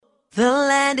The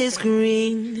land is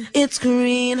green, it's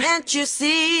green, can't you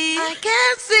see? I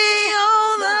can see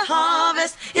all the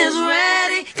harvest is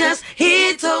ready, 'cause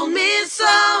he told me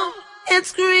so.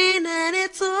 It's green and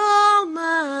it's all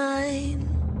mine.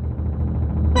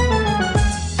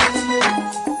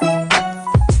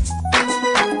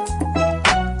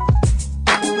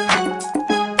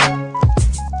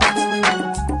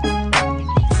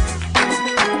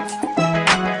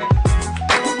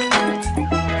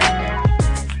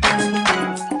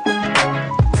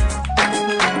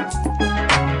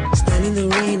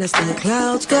 As the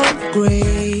clouds go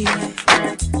gray,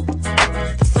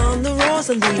 the thunder roars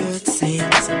and the earth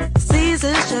sings. The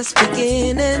season's just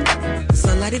beginning. The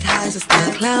sunlight it hides as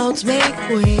the clouds make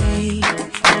way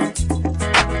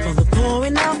for the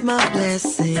pouring of my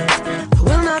blessings. I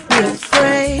will not be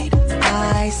afraid.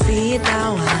 I see it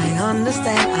now, I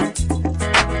understand.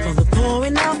 For the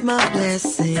pouring of my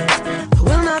blessings, I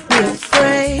will not be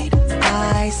afraid.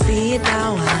 I see it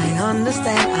now, I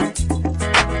understand.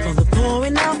 For the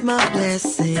pouring of my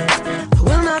blessings, I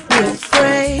will not be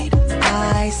afraid.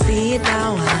 I see it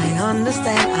now, I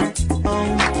understand.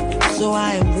 So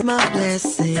I am with my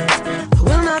blessings, I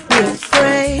will not be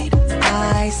afraid.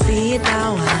 I see it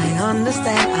now, I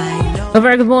understand. I know. A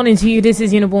very good morning to you. This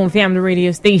is Uniborn Family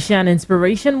Radio Station,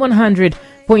 Inspiration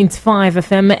 100.5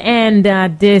 FM, and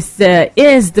this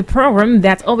is the program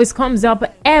that always comes up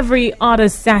every other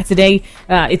Saturday.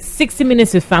 It's 60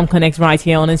 Minutes with Fam Connect right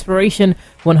here on Inspiration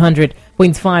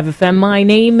 100.5 FM. My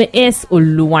name is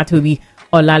Oluwatobi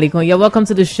Olalikon. You're welcome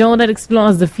to the show that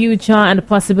explores the future and the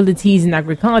possibilities in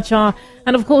agriculture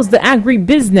and, of course, the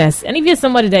agri-business. And if you're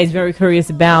somebody that is very curious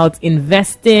about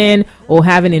investing or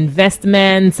having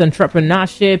investments,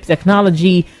 entrepreneurship,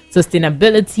 technology,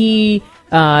 sustainability,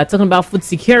 talking about food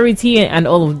security and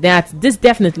all of that, this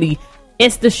definitely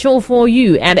is the show for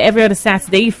you. And every other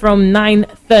Saturday from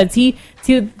 9:30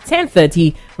 to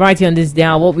 10:30 right here on this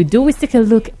dial, what we do is take a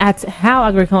look at how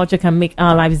agriculture can make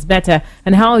our lives better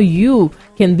and how you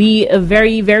can be a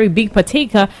very, very big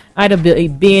partaker, either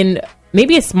being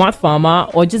maybe a smart farmer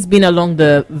or just being along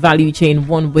the value chain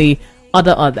one way or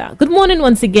the other. Good morning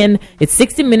once again. It's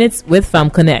 60 Minutes with Farm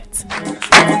Connect.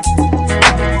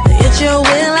 It's your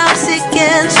will I'm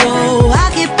seeking, so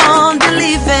I keep on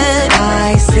believing.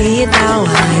 I see it now,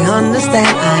 I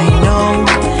understand, I know,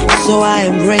 so I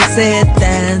embrace it,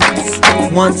 dance.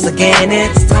 Once again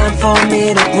it's time for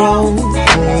me to grow.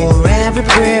 For every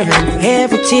prayer and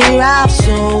every tear I've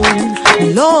sown,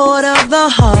 Lord of the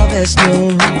harvest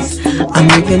knows I'm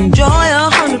reaping joy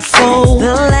 100-fold.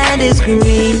 The land is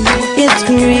green, it's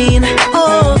green,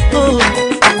 oh, oh.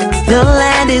 The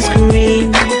land is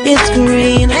green, it's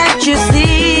green, can't you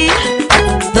see?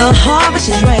 The harvest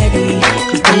is ready,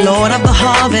 'cause the Lord of the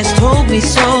harvest told me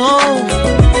so.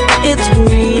 It's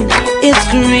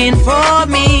green for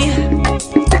me.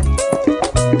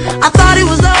 I thought it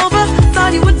was over,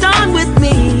 thought you were done with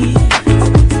me,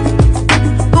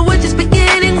 but we're just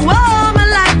beginning. Whoa, my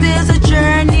life is a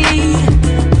journey.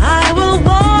 I will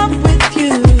walk with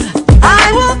you,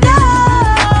 I will go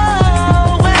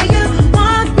where you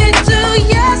want me to.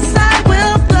 Yes, I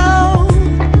will go.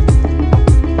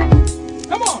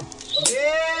 Come on.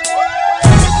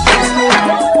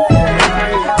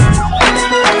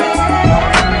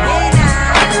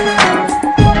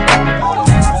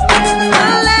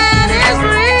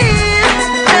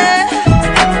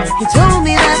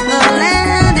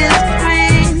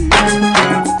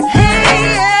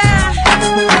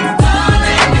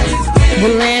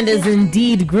 Is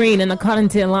indeed green, and according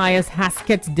to Elias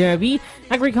Haskett Derby,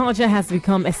 agriculture has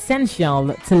become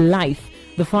essential to life.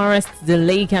 The forest, the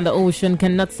lake, and the ocean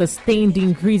cannot sustain the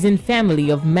increasing family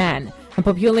of man, and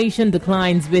population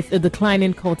declines with a decline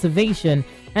in cultivation,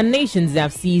 and nations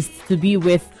have ceased to be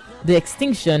with the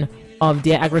extinction of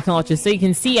their agriculture. So you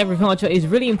can see agriculture is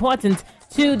really important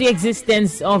to the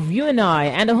existence of you and I,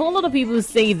 and a whole lot of people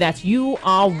say that you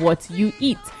are what you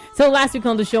eat. So last week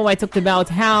on the show, I talked about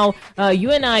how you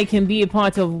and I can be a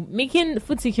part of making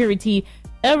food security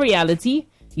a reality.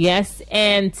 Yes.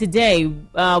 And today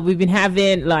we've been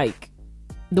having, like,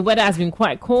 the weather has been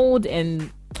quite cold and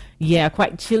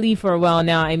quite chilly for a while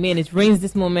now. I mean, it rains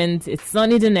this moment, it's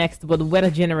sunny the next, but the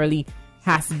weather generally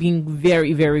has been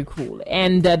very, very cool.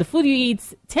 And the food you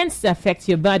eat tends to affect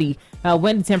your body.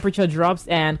 When the temperature drops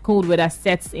and cold weather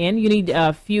sets in, you need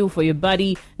fuel for your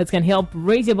body that can help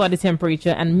raise your body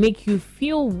temperature and make you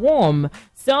feel warm.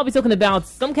 So I'll be talking about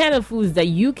some kind of foods that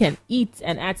you can eat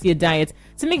and add to your diet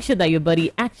to make sure that your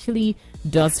body actually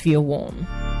does feel warm.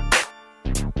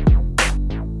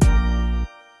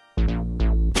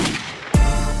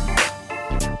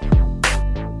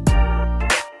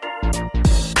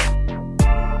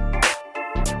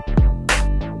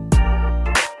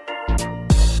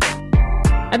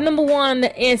 At number 1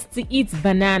 is to eat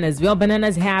bananas. Well,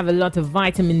 bananas have a lot of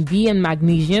vitamin B and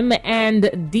magnesium, and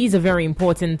these are very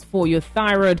important for your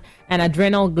thyroid and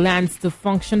adrenal glands to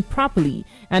function properly.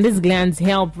 And these glands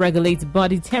help regulate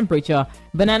body temperature.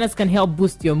 Bananas can help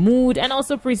boost your mood and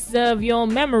also preserve your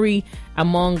memory,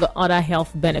 among other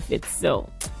health benefits. So,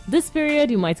 this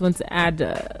period, you might want to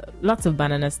add lots of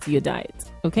bananas to your diet,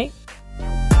 okay?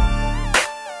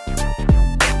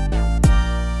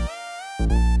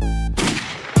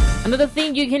 Another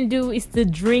thing you can do is to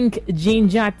drink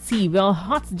ginger tea. Well,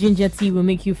 hot ginger tea will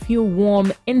make you feel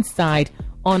warm inside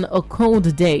on a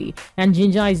cold day. And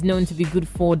ginger is known to be good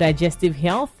for digestive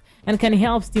health and can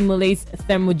help stimulate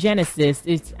thermogenesis.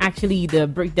 It's actually the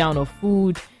breakdown of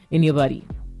food in your body,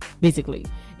 basically.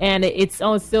 And it's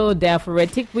also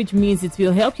diaphoretic, which means it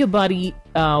will help your body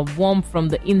warm from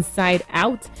the inside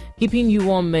out. Keeping you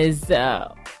warm is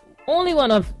only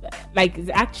one of, like, it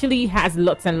actually has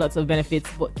lots and lots of benefits,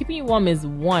 but keeping you warm is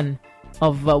one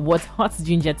of what hot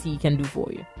ginger tea can do for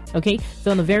you. Okay,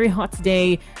 so on a very hot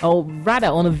day, or rather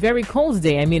on a very cold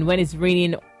day, I mean when it's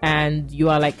raining and you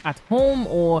are like at home,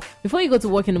 or before you go to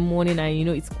work in the morning and you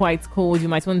know it's quite cold, you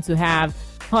might want to have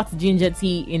hot ginger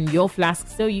tea in your flask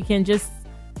so you can just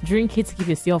drink it to keep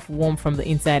yourself warm from the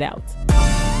inside out.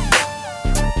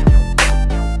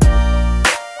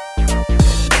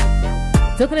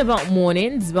 Talking about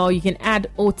mornings, well, you can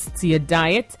add oats to your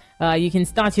diet. You can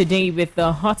start your day with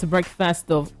a hot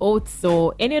breakfast of oats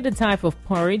or any other type of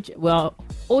porridge. Well,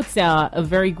 oats are a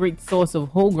very great source of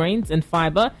whole grains and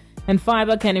fiber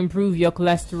can improve your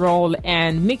cholesterol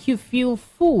and make you feel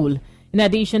full. In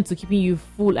addition to keeping you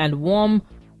full and warm,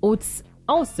 oats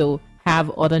also have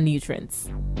other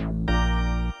nutrients.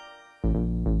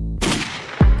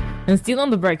 And still on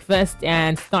the breakfast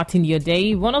and starting your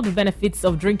day, one of the benefits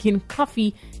of drinking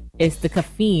coffee is the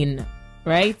caffeine,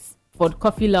 right? For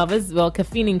coffee lovers, well,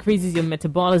 caffeine increases your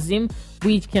metabolism,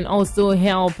 which can also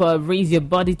help raise your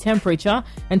body temperature.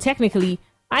 And technically,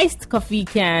 iced coffee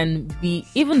can be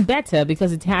even better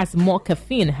because it has more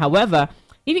caffeine. However,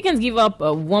 if you can give up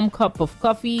a warm cup of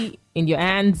coffee in your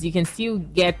hands, you can still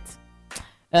get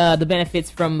the benefits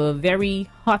from a very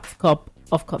hot cup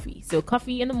of coffee. So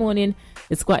coffee in the morning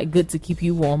is quite good to keep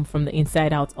you warm from the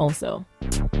inside out also.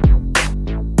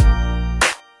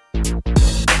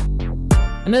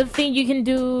 Another thing you can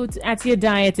do to add to your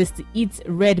diet is to eat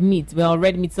red meat. Well,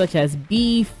 red meat such as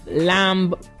beef,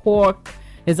 lamb, pork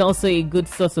is also a good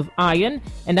source of iron.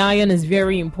 And iron is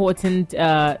very important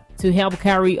to help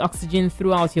carry oxygen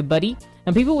throughout your body.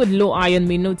 And people with low iron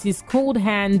may notice cold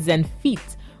hands and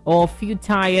feet or feel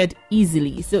tired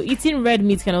easily. So eating red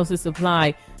meat can also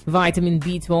supply vitamin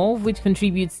B12, which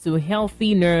contributes to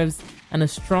healthy nerves and a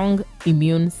strong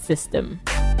immune system.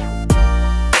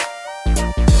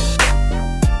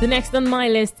 The next on my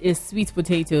list is sweet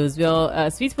potatoes. Well,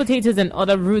 sweet potatoes and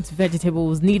other root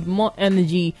vegetables need more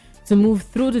energy to move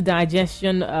through the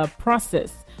digestion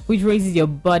process, which raises your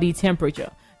body temperature.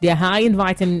 They are high in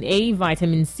vitamin A,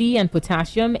 vitamin C, and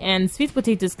potassium, and sweet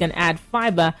potatoes can add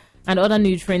fiber and other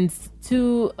nutrients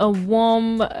to a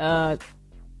warm, to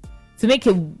make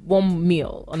a warm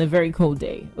meal on a very cold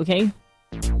day, okay?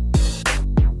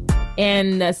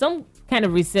 And some kind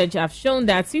of research have shown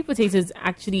that sweet potatoes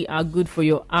actually are good for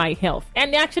your eye health,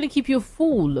 and they actually keep you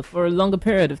full for a longer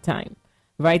period of time,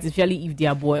 right? Especially if they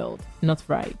are boiled, not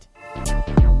fried.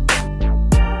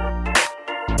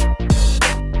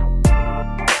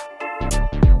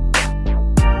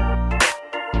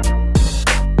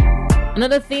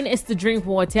 Another thing is to drink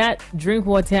water. Drink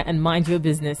water and mind your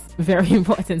business. Very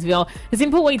important. Well, a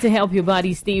simple way to help your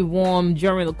body stay warm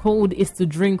during the cold is to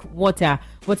drink water.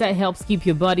 Water helps keep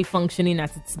your body functioning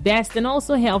at its best and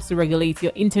also helps to regulate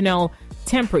your internal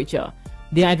temperature.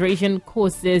 Dehydration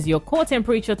causes your core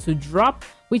temperature to drop,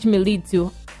 which may lead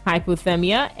to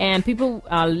hypothermia, and people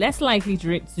are less likely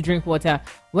to drink water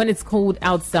when it's cold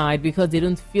outside because they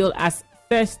don't feel as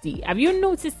thirsty. Have you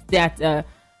noticed that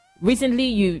recently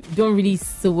you don't really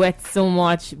sweat so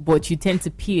much, but you tend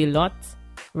to pee a lot,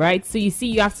 right? So you see,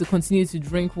 you have to continue to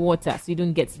drink water so you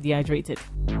don't get dehydrated.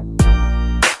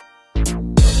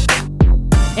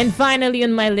 And finally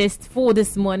on my list for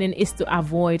this morning is to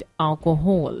avoid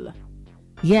alcohol.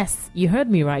 Yes, you heard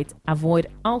me right. Avoid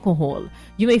alcohol.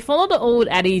 You may follow the old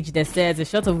adage that says a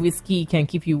shot of whiskey can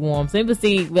keep you warm. Some people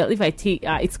say, well, if I take,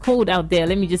 it's cold out there,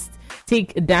 let me just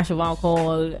take a dash of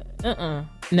alcohol.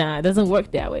 Nah, it doesn't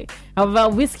work that way.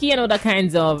 However, whiskey and other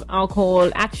kinds of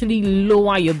alcohol actually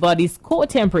lower your body's core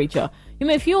temperature. You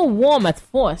may feel warm at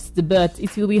first, but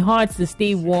it will be hard to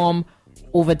stay warm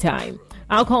over time.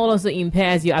 Alcohol also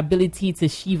impairs your ability to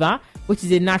shiver, which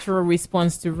is a natural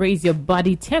response to raise your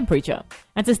body temperature.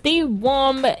 And to stay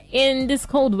warm in this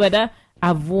cold weather,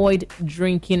 avoid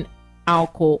drinking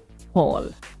alcohol.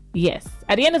 Yes,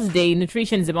 at the end of the day,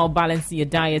 nutrition is about balancing your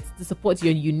diet to support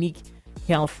your unique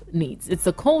health needs. It's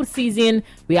a cold season.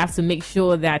 We have to make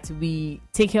sure that we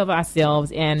take care of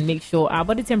ourselves and make sure our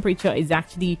body temperature is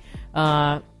actually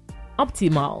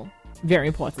optimal. Very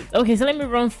important. Okay, so let me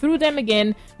run through them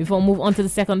again before we move on to the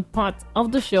second part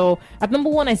of the show. At number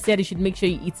 1, I said you should make sure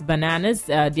you eat bananas.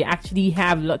 They actually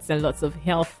have lots and lots of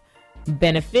health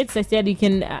benefits. I said you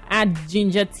can add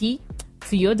ginger tea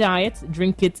to your diet,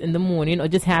 drink it in the morning, or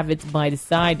just have it by the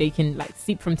side. They can like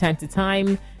sip from time to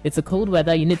time. It's a cold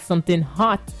weather. You need something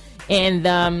hot.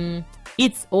 And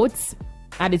eat oats.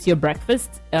 Add it to your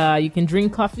breakfast. You can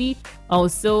drink coffee.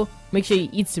 Also, make sure you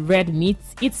eat red meat,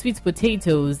 eat sweet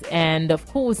potatoes, and of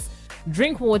course,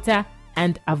 drink water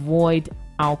and avoid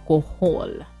alcohol.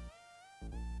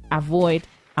 Avoid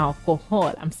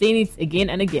alcohol. I'm saying it again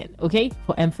and again, okay?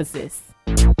 For emphasis.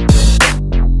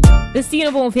 The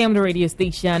Cinnabon Family Radio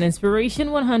Station, Inspiration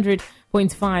 100.5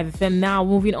 FM. Now,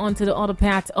 moving on to the other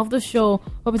part of the show,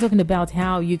 where we're talking about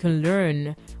how you can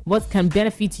learn what can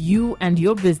benefit you and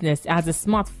your business as a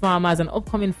smart farmer, as an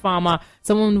upcoming farmer,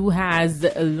 someone who has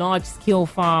a large-scale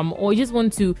farm, or you just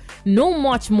want to know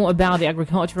much more about the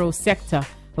agricultural sector.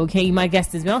 Okay, my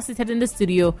guest is well seated in the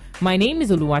studio. My name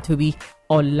is Oluwatobi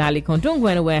Olalikon. Don't go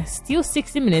anywhere. Still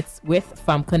 60 minutes with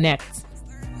Farm Connect.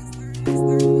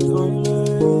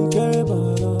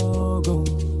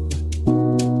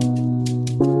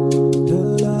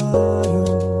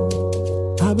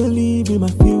 I believe in my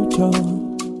future.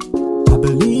 I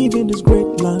believe in this great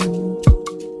land.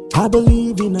 I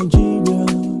believe in Nigeria.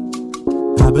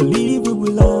 I believe we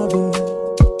will love it.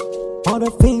 All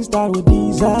the things that we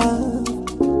deserve,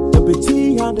 the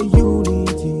beauty and the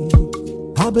unity.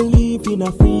 I believe in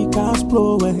Africa's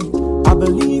progress. I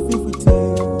believe if we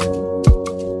take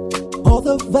all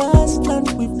the vast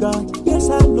land we've got, yes,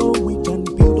 I know we can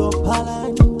build up our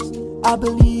lands. I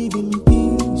believe in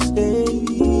peace,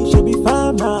 should be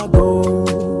farm now gold.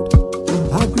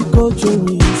 Agriculture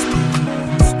is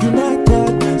peace,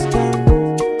 united we stand.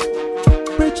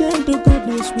 Preaching the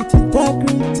goodness with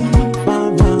integrity,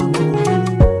 farm now gold.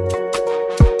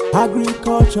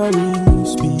 Agriculture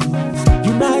is peace,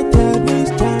 united we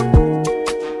stand.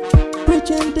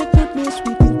 Preaching the goodness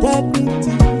with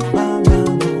integrity, farm now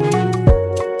gold.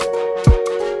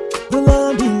 The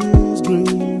land is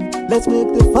green, let's make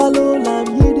the fallow land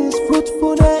yield its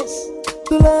fruitfulness.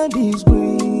 The land is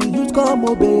green, youth come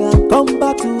obey and come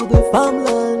back to the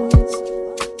farmlands.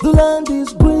 The land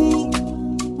is green,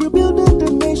 we're building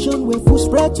the nation where food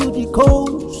spread to the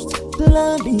coast. The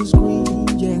land is green,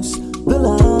 yes, the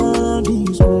land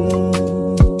is green.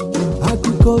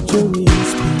 Agriculture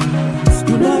is peace,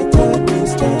 united we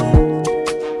stand.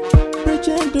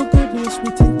 Preaching the goodness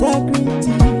with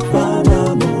integrity, farm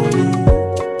harmony.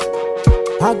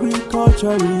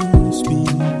 Agriculture is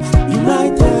peace,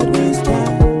 united we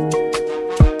stand.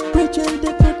 Preaching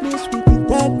the goodness with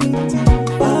integrity,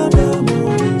 farm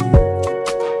harmony.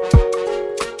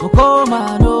 Koma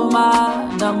noma,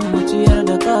 dan mu ciyar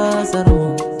da kasar mu,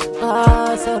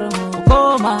 kasar mu.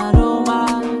 Koma noma,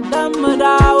 dan mu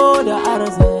dawo da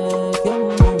arzikin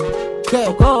mu.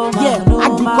 Yeah,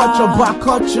 agriculture, black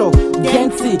culture,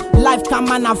 Genti, life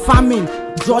come and farming.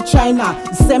 Draw China,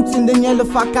 something the yellow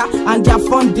faka and their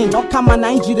funding. No come and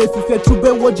Nigeria if you to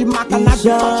be what you make and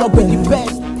agriculture be the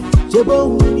best.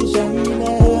 Jebo uni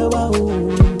shine wa o,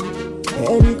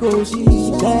 eri ko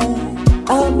ṣiṣẹ́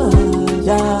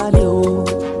amajale o.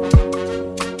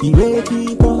 Ìwé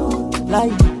kíkọ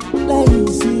láì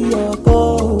sí ọkọ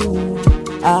o,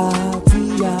 àti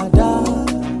àdá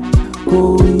kò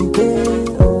ì pé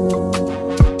o.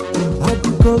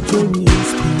 Agriculture is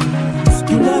peace,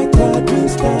 united we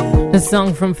stand. The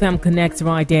song from Fam Connect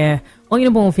right there on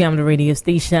your Born Family Radio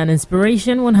Station,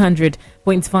 Inspiration 100.5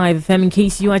 FM. In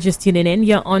case you are just tuning in,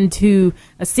 you're on to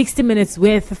 60 Minutes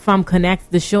with Farm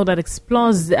Connect, the show that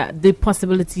explores the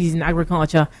possibilities in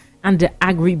agriculture and the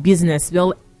agribusiness.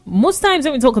 Well, most times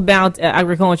when we talk about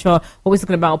agriculture, we're always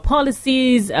talking about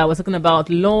policies, we're talking about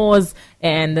laws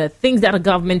and things that the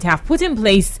government have put in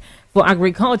place for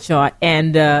agriculture.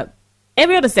 And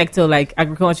every other sector like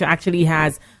agriculture actually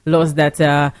has laws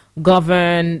that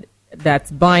govern,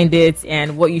 that bind it,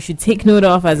 and what you should take note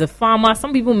of as a farmer.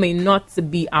 Some people may not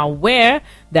be aware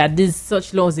that these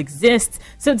such laws exist.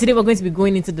 So today we're going to be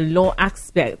going into the law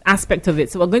aspect of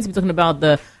it. So we're going to be talking about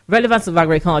the relevance of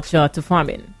agriculture to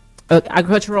farming,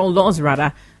 agricultural laws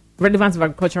rather, relevance of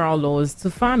agricultural laws to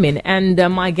farming. And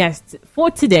my guest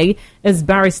for today is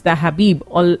Barrister Habib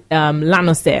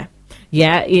Lanose.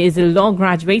 Yeah, he is a law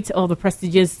graduate of the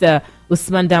prestigious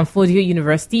Usman Danfodio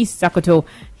University, Sokoto.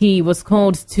 He was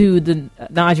called to the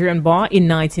Nigerian bar in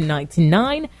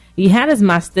 1999. He had his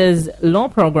master's law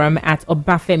program at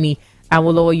Obafemi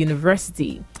Awolowo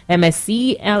University,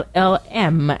 MSc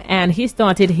LLM, and he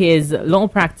started his law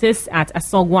practice at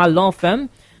Asogwa Law Firm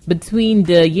between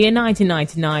the year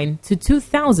 1999 to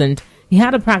 2000. He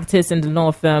had a practice in the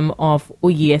law firm of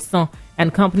Oyeson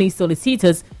and Company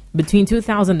Solicitors between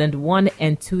 2001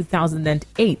 and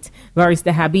 2008.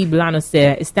 Barrister Habib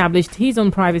Lanose established his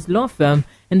own private law firm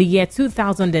in the year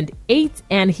 2008,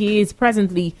 and he is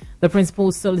presently the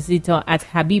principal solicitor at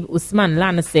Habib Usman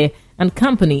Lanose and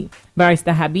Company.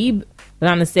 Barrister Habib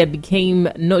Lanose became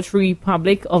Notary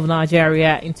Public of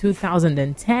Nigeria in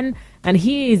 2010, and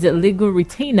he is a legal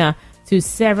retainer to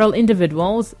several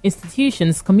individuals,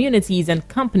 institutions, communities, and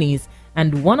companies,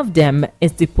 and one of them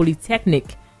is the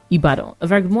Polytechnic Ibadan. A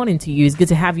very good morning to you. It's good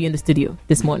to have you in the studio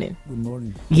this morning. Good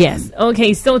morning. Yes.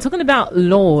 Okay. So talking about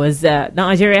laws,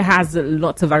 Nigeria has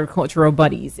lots of agricultural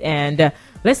bodies, and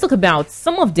let's talk about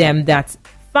some of them that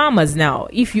farmers now,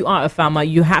 if you are a farmer,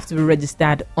 you have to be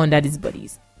registered under these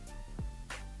bodies.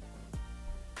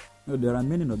 No, there are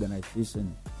many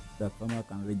organizations that farmer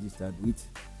can register with.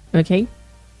 Okay.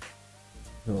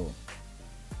 So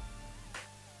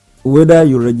whether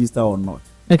you register or not,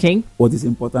 okay, what is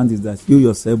important is that you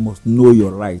yourself must know your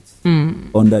rights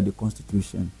under the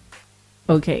Constitution.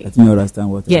 Okay. I think you understand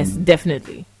what I yes, mean.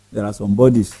 definitely. There are some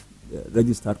bodies,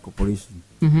 registered corporations,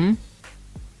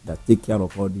 that take care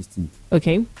of all these things.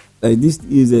 Okay.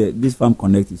 This Farm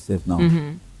Connect itself now.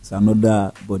 It's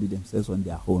another body themselves on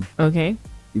their own. Okay.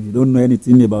 If you don't know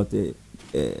anything about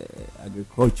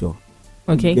agriculture,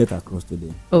 okay, you get across to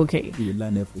them. Okay. You will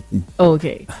learn everything.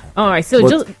 Okay. All right.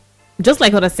 So just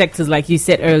like other sectors, like you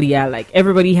said earlier, like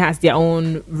everybody has their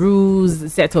own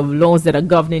rules, set of laws that are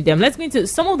governing them. Let's go into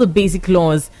some of the basic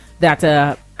laws that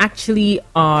actually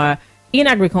are in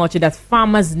agriculture that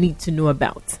farmers need to know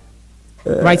about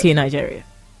right here in Nigeria.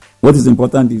 What is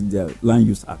important is the Land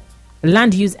Use Act.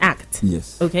 Land Use Act.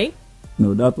 Yes. Okay.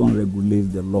 No, that one regulates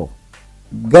the law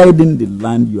guiding the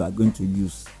land you are going to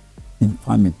use in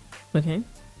farming. Okay.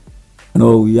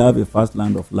 We have a vast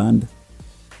land of land.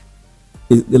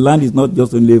 The land is not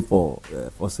just only for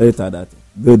shelter that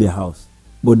build a house,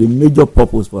 but the major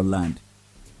purpose for land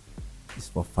is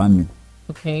for farming.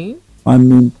 Okay.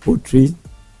 Farming, poultry,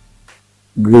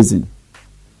 grazing.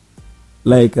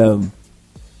 Like in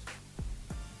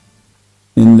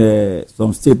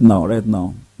some state now, right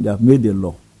now, they have made a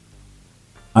law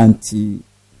anti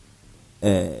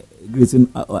grazing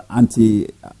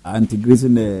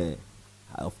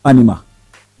of animal.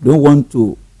 Don't want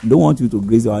you to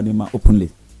graze your animal openly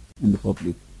in the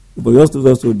public. But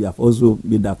also they have also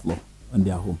made that law on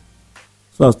their own,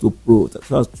 so as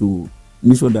to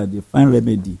make sure that they find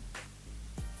remedy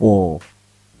for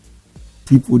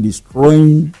people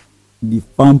destroying the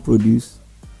farm produce,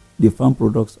 the farm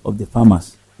products of the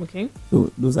farmers. Okay.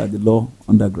 So those are the law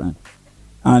underground.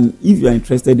 And if you are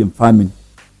interested in farming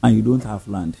and you don't have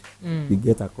land, you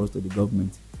get across to the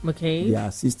government. Okay. They are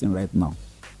assisting right now.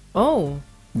 Oh.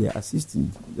 They are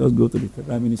assisting. Just go to the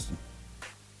federal ministry.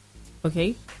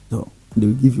 Okay. So they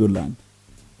will give you land.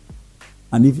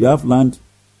 And if you have land,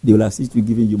 they will assist you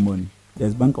giving you money.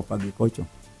 There's Bank of Agriculture.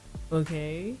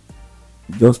 Okay.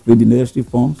 Just pay the necessary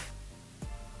forms.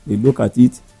 They look at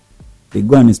it. They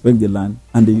go and inspect the land,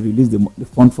 and they release the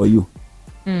fund for you,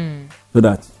 so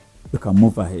that you can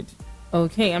move ahead.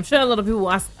 Okay, I'm sure a lot of people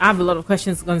have a lot of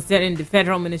questions concerning the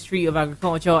Federal Ministry of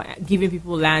Agriculture giving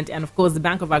people land, and of course the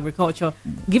Bank of Agriculture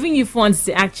giving you funds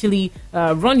to actually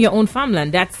run your own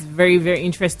farmland. That's very, very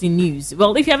interesting news.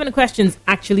 Well, if you have any questions,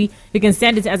 actually, you can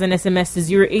send it as an SMS to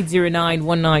 0809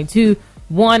 192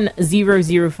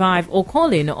 1005 or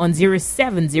call in on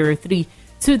 0703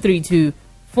 232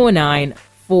 4940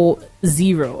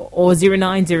 or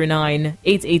 0909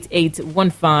 888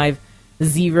 1500.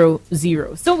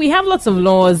 So we have lots of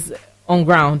laws on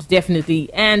ground, definitely.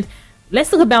 And let's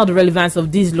talk about the relevance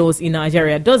of these laws in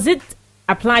Nigeria. Does it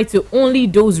apply to only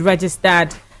those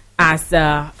registered as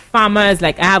farmers?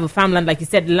 Like I have a farmland, like you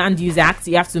said, the Land Use Act.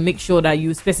 You have to make sure that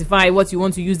you specify what you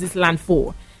want to use this land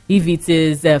for. If it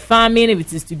is farming, if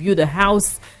it is to build a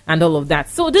house and all of that.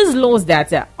 So these laws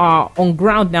that are on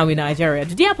ground now in Nigeria,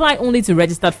 do they apply only to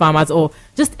registered farmers or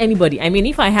just anybody? I mean,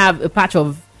 if I have a patch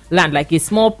of land, like a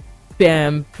small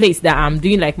place that I'm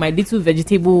doing like my little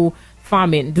vegetable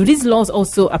farming, do these laws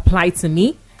also apply to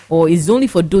me, or is it only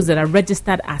for those that are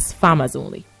registered as farmers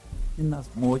only? In as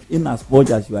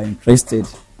much as you are interested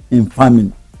in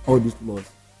farming, all these laws,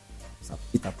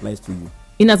 it applies to you.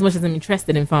 In as much as I'm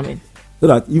interested in farming. So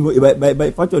that even by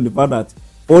virtue of the fact that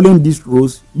following these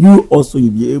rules, you also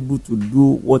will be able to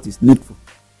do what is needful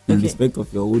in respect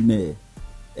of your own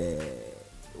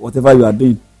whatever you are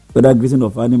doing, whether grazing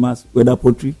of animals, whether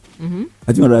poultry. I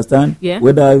think you understand. Yeah.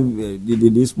 Whether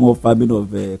the small farming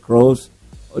of crops,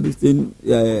 all these things.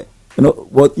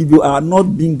 But if you are not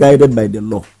being guided by the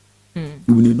law,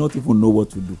 you will not even know what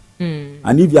to do.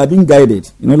 And if you are being guided,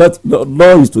 that the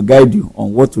law is to guide you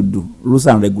on what to do, rules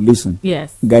and regulations.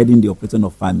 Yes. Guiding the operation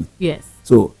of farming. Yes.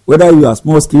 So whether you are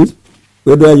small scale,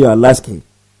 whether you are large scale,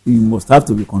 you must have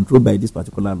to be controlled by this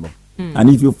particular law. And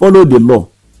if you follow the law,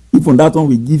 even that one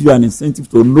will give you an incentive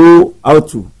to know how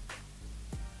to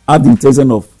have the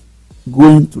intention of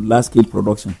going to large scale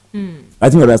production. I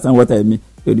think you understand what I mean.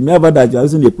 So remember that you are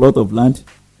using a plot of land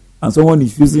and someone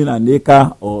is using an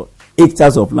acre or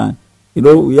hectares of land.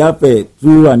 We have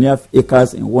 2.5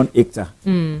 acres in 1 hectare.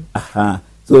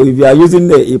 So if you are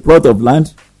using a plot of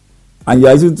land and you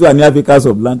are using 2.5 acres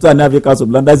of land, 2.5 acres of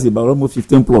land, that's about almost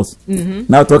 15 plots.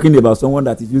 Now talking about someone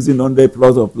that is using 100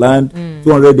 plots of land,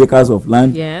 200 acres of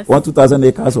land, 2,000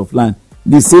 acres of land.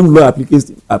 The same law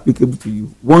applicable to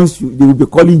you. Once they will be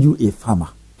calling you a farmer.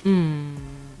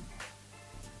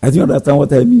 I think you understand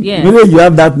what I mean. Yeah. Maybe you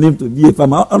have that name to be a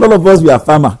farmer. All of us, we are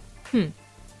farmer.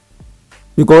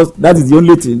 Because that is the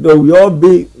only thing. Though we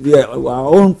all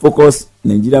our own focus in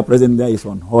Nigeria presently is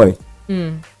on oil.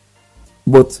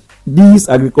 But this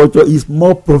agriculture is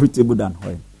more profitable than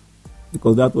oil.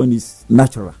 Because that one is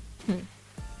natural.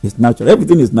 It's natural.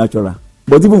 Everything is natural.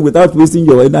 But even without wasting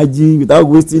your energy, without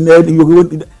wasting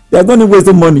anything, there's no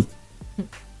wasting money.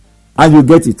 And you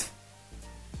get it.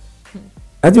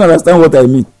 I think you understand what I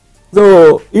mean.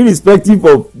 So, irrespective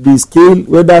of the scale,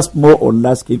 whether small or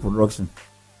large scale production,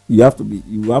 you have to be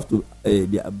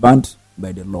bound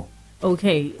by the law.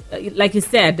 Okay, like you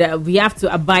said, we have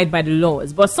to abide by the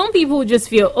laws. But some people just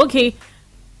feel, okay,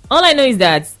 all I know is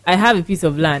that I have a piece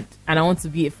of land and I want to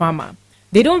be a farmer.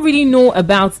 They don't really know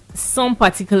about some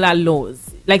particular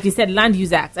laws. Like you said, Land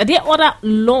Use Act. Are there other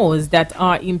laws that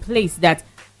are in place that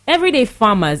everyday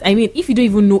farmers, if you don't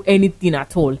even know anything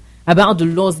at all about the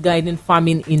laws guiding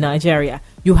farming in Nigeria,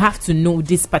 you have to know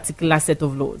this particular set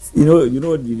of laws. Let me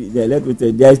tell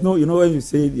you, there is no, when you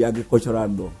say the agricultural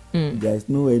law, there is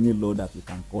no any law that we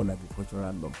can call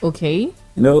agricultural law. Okay.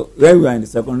 When we were in the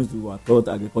secondary school, we were taught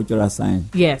agricultural science.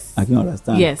 Yes. I can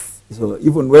understand. Yes. So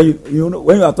even when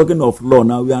when you are talking of law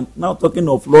now, we are now talking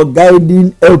of law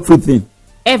guiding everything.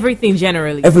 Everything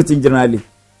generally. Everything generally.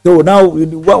 So now,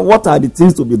 what are the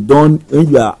things to be done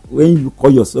when you call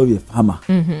yourself a farmer?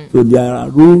 So there are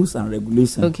rules and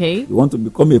regulations. Okay. You want to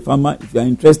become a farmer, if you are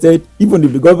interested, even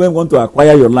if the government want to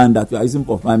acquire your land that you are using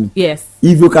for farming. Yes.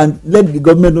 If you can let the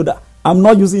government know that I'm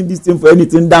not using this thing for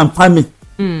anything than farming.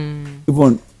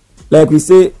 Even like we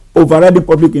say, overriding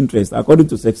public interest according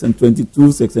to Section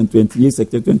 22, Section 28,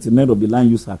 Section 29 of the Land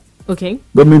Use Act. Okay.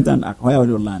 Government can acquire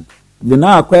your land. If they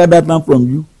now acquire that land from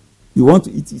you, you want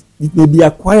to it may be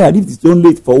acquired if it's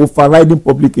only for overriding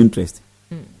public interest.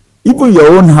 Even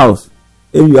your own house,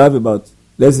 if you have about,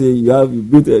 let's say you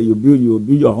build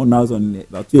your own house on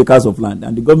about 2 acres of land,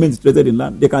 and the government is interested in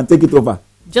land, they can take it over.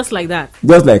 Just like that.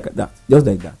 Just like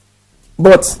that.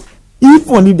 But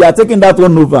even if they are taking that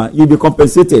one over, you'll be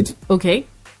compensated. Okay.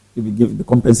 You'll be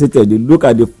compensated. You look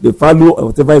at the value of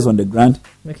whatever is on the ground.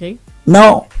 Okay.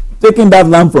 Now, taking that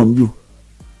land from you,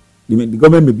 the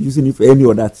government may be using it for any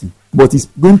other thing, but it's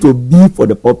going to be for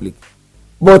the public.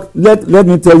 But let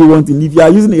me tell you one thing: if you are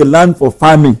using a land for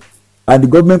farming, and the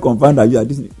government confirm that you are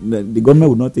using, the government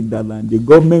will not take that land. The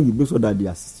government will make sure that they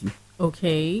assist you.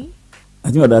 Okay. I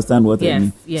think you understand what I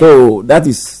mean. Yes. So that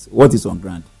is what is on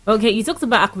ground. Okay, you talked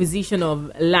about acquisition of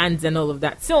lands and all of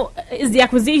that. So, is the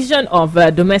acquisition of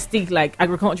domestic, like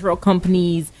agricultural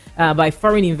companies, by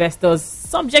foreign investors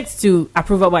subject to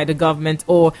approval by the government,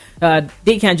 or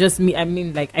they can just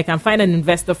I can find an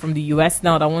investor from the US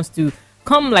now that wants to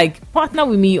come partner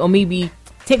with me, or maybe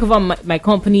take over my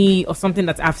company or something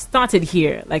that I've started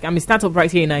here. Like I'm a startup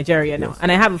right here in Nigeria now,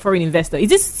 and I have a foreign investor. Is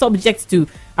this subject to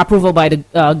approval by the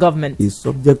government? It's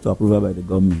subject to approval by the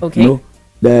government. Okay.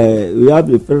 We have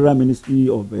the Federal Ministry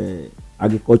of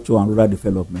Agriculture and Rural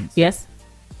Development. Yes.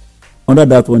 Under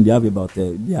that one, they have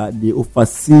they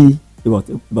oversee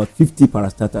about 50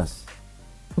 parastatals.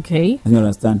 Okay. You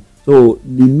understand? So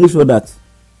they make sure that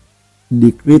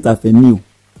they create a venue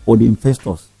for the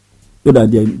investors, so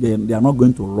that they are not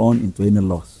going to run into any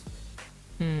loss.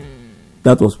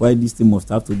 That was why this thing must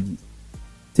have to be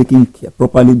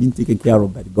properly being taken care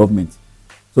of by the government.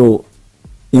 So,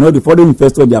 the foreign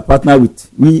investors, they are partner with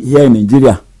we here in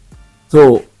Nigeria.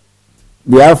 So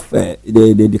they have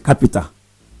the capital,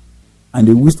 and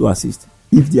they wish to assist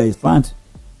if there is fund.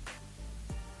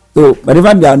 So, but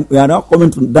even we are now coming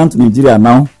down to Nigeria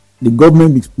now, the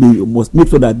government must make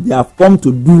sure that they have come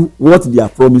to do what they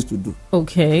have promised to do.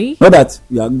 Okay. Not that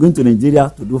we are going to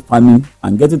Nigeria to do farming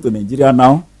and getting to Nigeria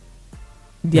now.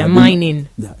 They are mining.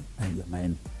 They are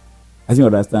mining. I think you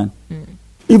understand.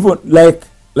 Even like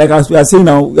as we are saying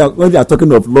now, when they are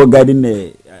talking of law guiding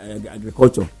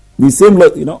agriculture, the same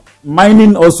law,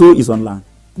 mining also is on land.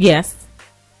 Yes.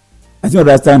 I think you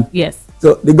understand. Yes.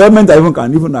 So the government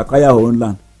can even acquire her own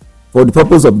land for the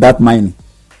purpose of that mining.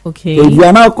 Okay. So if you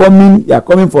are now coming, you are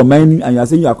coming for mining, and you are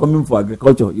saying you are coming for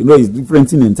agriculture, it's different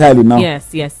thing entirely now.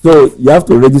 Yes. So you have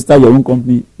to register your own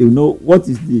company. You know what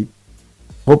is the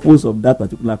purpose of that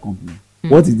particular company.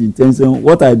 What is the intention?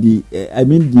 What are the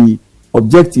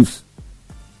objectives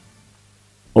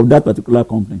of that particular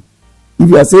company? If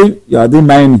you are saying you are doing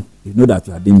mining, you know that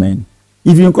you are doing mining.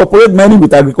 If you incorporate mining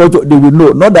with agriculture, they will know.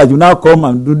 Not that you now come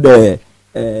and do the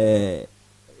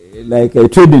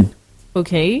trading.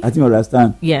 Okay. I think you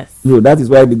understand. Yes. So that is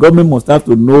why the government must have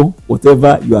to know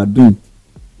whatever you are doing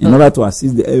in order to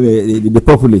assist the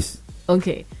populace.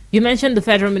 Okay. You mentioned the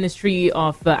Federal Ministry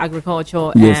of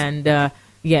Agriculture. Yes.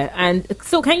 And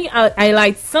so can you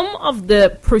highlight some of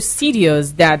the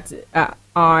procedures that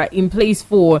are in place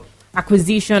for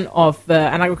acquisition of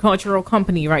an agricultural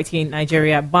company right here in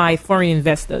Nigeria by foreign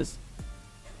investors?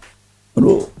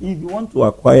 If you want to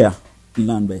acquire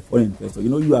land by foreign investors,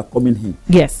 you are coming in.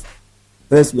 Yes.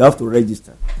 First, you have to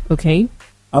register. Okay.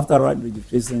 After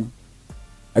registration,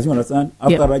 as you understand,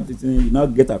 after registration, you now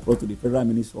get across to the Federal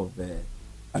Ministry of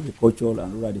Agriculture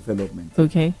and Rural Development.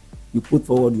 Okay. You put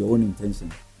forward your own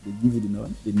intention. They give you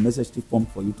the necessary form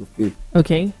for you to fill.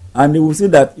 Okay. And they will say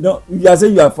that, if you are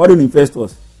saying you are foreign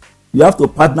investors, you have to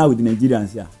partner with the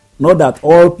Nigerians here. Not that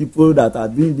all people that are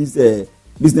doing this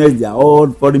business, they are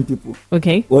all foreign people.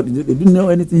 Okay. They didn't know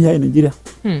anything here in Nigeria.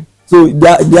 So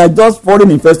they are just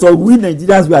foreign investors. We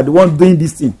Nigerians, we are the ones doing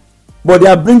this thing. But they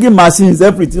are bringing machines,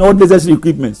 everything, all necessary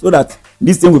equipment, so that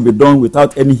this thing will be done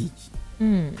without any hitch.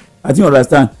 I think you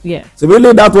understand. Yeah. So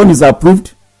really that one is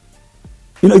approved.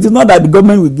 It is not that the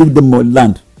government will give them more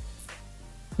land.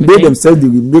 Okay. They themselves, they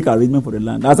will make arrangement for the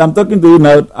land. As I'm talking to you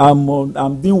now,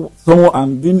 I'm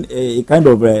doing a kind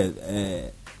of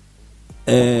the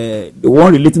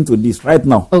one relating to this right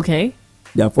now. Okay.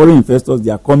 They are foreign investors. They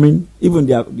are coming. Even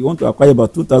they want to acquire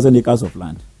about 2,000 acres of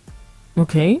land.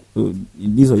 Okay. So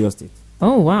in this Oyo state.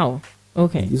 Oh wow.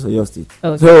 Okay. In this Oyo state.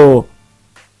 Okay. So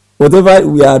whatever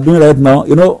we are doing right now,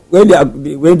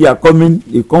 when they are coming,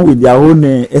 they come with their own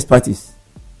expertise.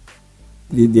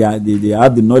 They have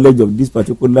the knowledge of this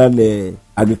particular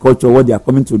agriculture, what they are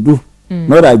coming to do.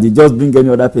 Not that they just bring any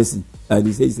other person. Like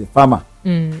they say, it's a farmer.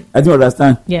 I don't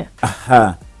understand. Yeah.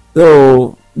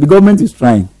 So the government is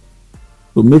trying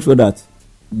to make sure that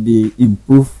they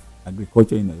improve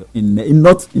agriculture not in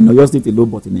Oyo State alone,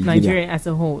 but in Nigeria as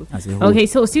a whole. Okay,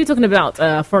 so you're talking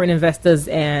about foreign investors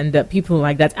and people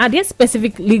like that. Are there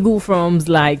specific legal forms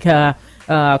like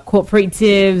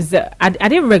cooperatives? Are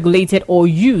they regulated or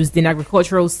used in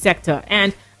agricultural sector?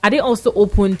 And are they also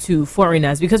open to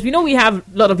foreigners? Because we know we have a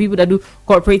lot of people that do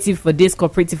cooperative for this,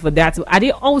 cooperative for that. So are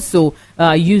they also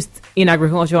used in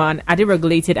agriculture, and are they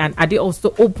regulated, and are they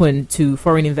also open to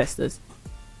foreign investors?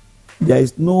 There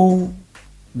is no,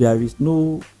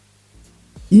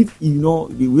 if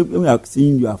when we are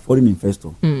saying you are foreign investor,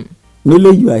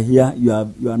 only you are here, you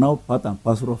are now part and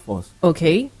parcel of us.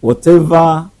 Okay.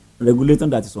 Whatever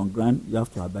regulation that is on ground, you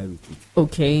have to abide with it.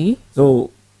 Okay. So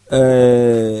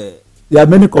there are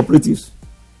many cooperatives,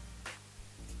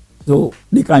 so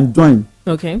they can join.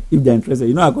 Okay. If they are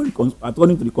interested,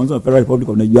 according to the Constitution of the Federal Republic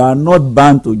of Nigeria, you are not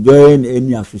bound to join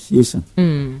any association.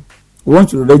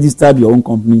 Once you register your own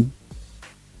company,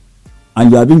 and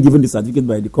you have been given the certificate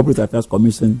by the Corporate Affairs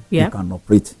Commission, you can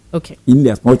operate. Okay. In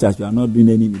as much as you are not doing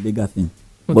any illegal thing.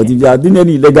 Okay. But if you are doing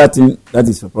any illegal thing, that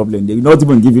is a problem. They will not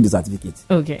even give you the certificate.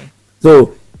 Okay.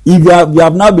 So if you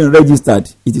have now been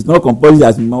registered, it is not compulsory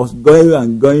as you must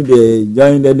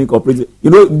join any cooperative.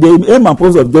 The aim and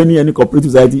purpose of joining any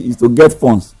cooperative society is to get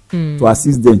funds to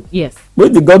assist them. Yes.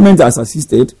 When the government has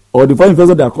assisted, or the foreign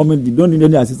investors that are coming, they don't need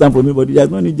any assistance from anybody. There is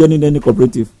no need joining any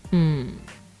cooperative.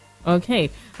 Okay.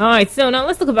 All right. So now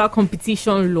let's talk about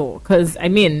competition law, because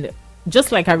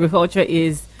just like agriculture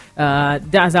is,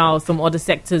 there's some other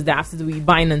sectors that have to do with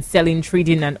buying and selling,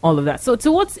 trading, and all of that. So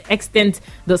to what extent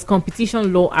does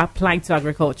competition law apply to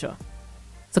agriculture?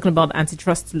 Talking about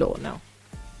antitrust law now.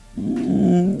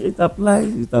 It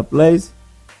applies.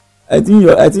 I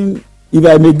think if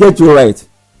I may get you right,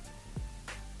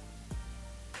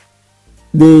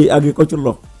 the agriculture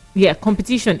law Yeah,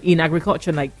 competition in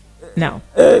agriculture, like now.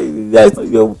 There's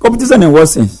competition in what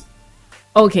sense?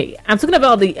 Okay, I'm talking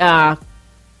about the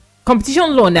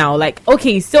competition law now. Like,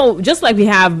 okay, so just like we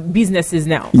have businesses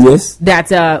now. Yes.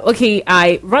 That okay,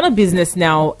 I run a business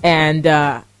now, and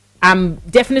I'm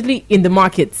definitely in the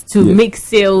market to make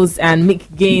sales and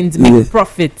make gains, make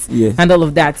profits, and all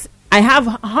of that. I have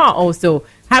her also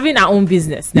having our own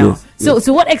business now. So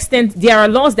to what extent there are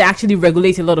laws that actually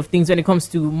regulate a lot of things when it comes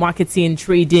to marketing,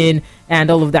 trading, and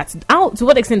all of that. To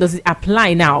what extent does it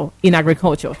apply now in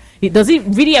agriculture? Does it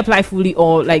really apply fully,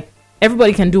 or like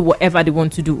everybody can do whatever they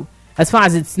want to do as far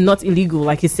as it's not illegal,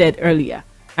 like you said earlier,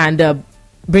 and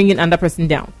bringing another person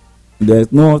down?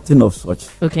 There's nothing of such.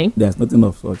 Okay. There's nothing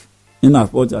of such. In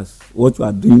as much as what you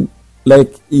are doing,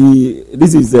 like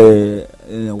this is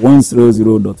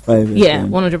 100.5. Yeah,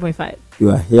 100.5. You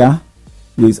are here.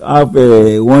 You have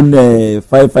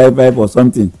 1555 or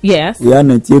something. Yes. We are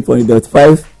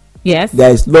 98.5. Yes.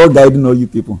 There is law guiding all you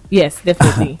people. Yes,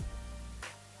 definitely.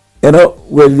 You know,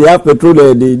 when they have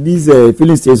petrol, this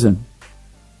filling station,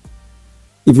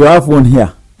 if you have one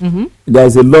here, there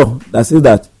is a law that says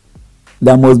that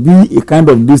there must be a kind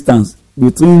of distance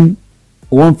between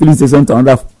one filling station to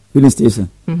another filling station.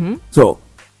 So,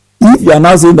 if you are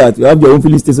now saying that you have your own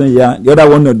filling station here, the other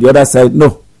one on the other side,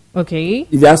 no. Okay.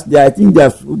 I think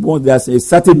there's a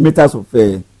certain meters of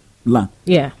land.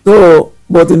 Yeah. So,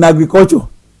 but in agriculture,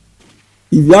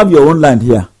 if you have your own land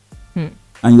here,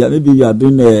 and maybe you are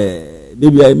doing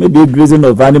maybe grazing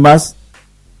of animals,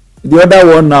 the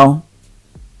other one now,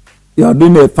 you are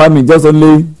doing a farming just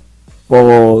only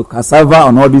for cassava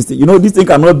and all these things. You know, these things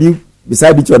cannot be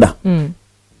beside each other.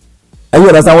 Are you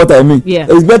understand what I mean? Yeah.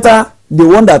 It's better the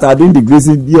one that are doing the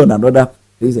grazing be on another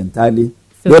place entirely.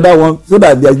 The other one, so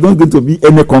that there is not going to be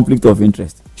any conflict of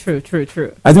interest. True.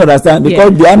 I think understand,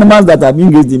 because the animals that are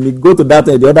being grazed, they may go to that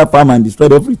the other farm and destroy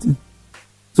everything.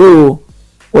 So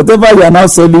whatever you are now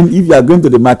selling, if you are going to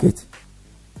the market,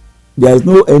 there is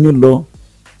no any law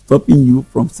stopping you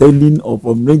from selling or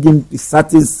from bringing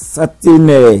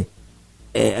certain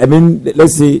I mean,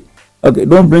 let's say, okay,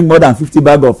 don't bring more than 50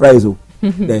 bags of rice.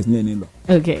 There is no any law.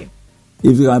 Okay.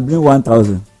 If you can bring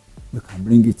 1,000, you can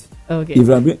bring it. Okay. If you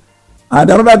can bring, and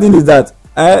another thing is that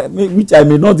which I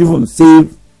may not even say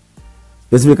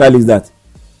specifically is that,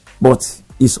 but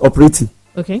it's operating.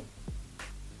 Okay.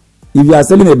 If you are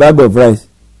selling a bag of rice,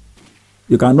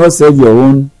 you cannot sell your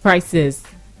own prices.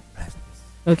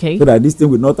 Okay. So that this thing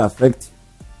will not affect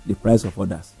the price of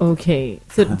others. Okay.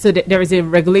 So there is a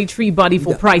regulatory body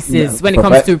for prices when it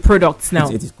comes to products now.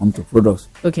 It is come to products.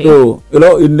 Okay. So, you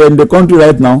know, in the country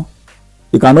right now,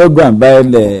 you cannot go and buy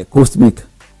the Coast Milk.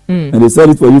 And they sell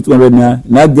it for you 200 naira.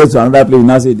 Now get to another place,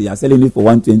 now say they are selling it for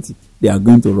 120. They are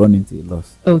going to run into a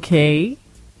loss. Okay.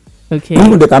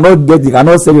 Even they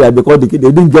cannot sell it because they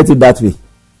didn't get it that way.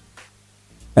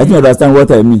 I think you understand what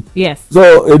I mean. Yes.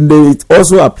 So it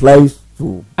also applies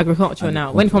to agriculture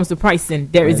now. When it comes to pricing,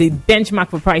 there is a benchmark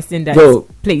for pricing that is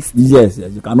placed. Yes,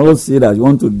 you cannot say that you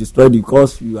want to destroy it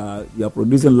because you are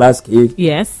producing large scale.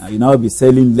 Yes. And you now be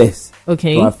selling less.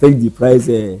 Okay. To affect the price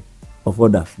of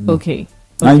others. Okay.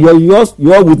 And you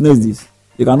all witness this.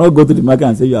 You cannot go to the market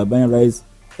and say you are buying rice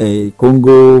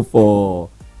Congo for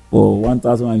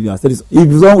 1,000 and you are selling.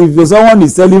 If someone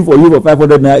is selling for you for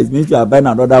 500 naira, it means you are buying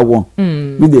another one,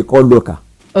 which they call local.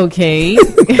 Okay.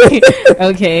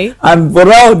 Okay. And for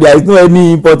now, there is no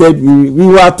any imported. We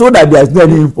were told that there is no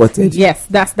any imported. Yes,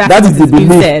 that is the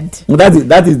belief. Said.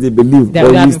 That is the belief. That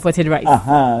we have imported rice.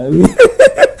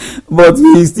 But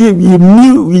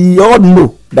we all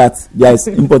know that there is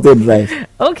imported rice.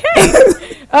 Okay.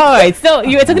 All right. So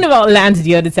you were talking about land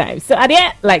the other time. So are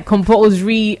there like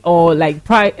compulsory or like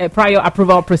prior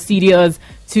approval procedures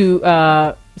to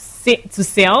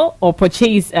sell or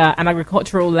purchase an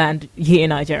agricultural land here in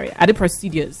Nigeria? Are there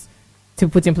procedures to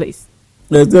put in place?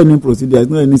 There's no any procedure. There's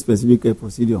no any specific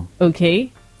procedure.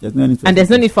 Okay. There's no any. And there's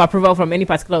no need for approval from any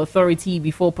particular authority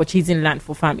before purchasing land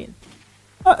for farming.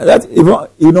 That's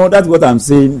what I'm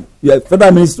saying. The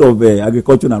Federal Ministry of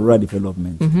Agriculture and Rural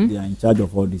Development, they are in charge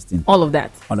of all these things. All of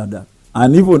that.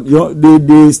 And even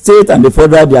the state and the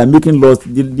federal, they are making laws.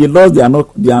 The laws they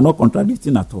are not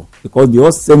contradicting at all, because they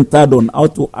are centered on how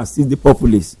to assist the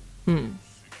populace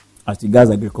as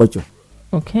regards agriculture.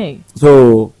 Okay.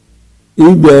 So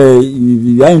if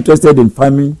you are interested in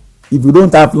farming, if you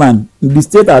don't have land, the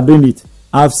state are doing it.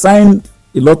 I've signed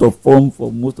a lot of forms for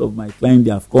most of my clients.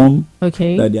 They have come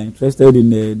that they are interested in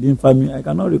doing farming. I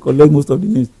cannot recollect most of the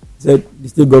names. Said the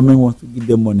state government wants to give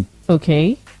them money.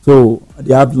 Okay. So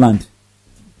they have land.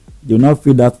 They will now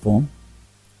fill that form.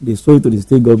 They show it to the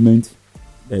state government.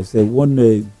 There's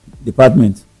one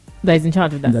department That is in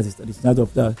charge of that. That is in charge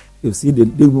of that. You see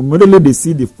immediately they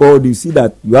see the fraud. You see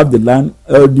that you have the land.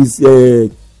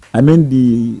 The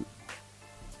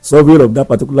survey of that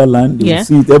particular land. They will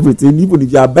see it, everything. Even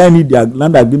if you are buying it, their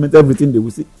land agreement, everything they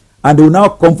will see, and they will now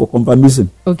come for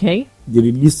confirmation. Okay. They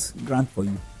release grant for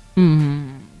you.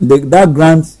 Mm-hmm. That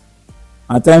grant,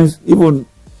 at times even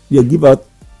they give out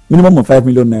minimum of 5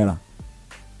 million naira.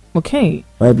 Okay.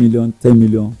 5 million, 10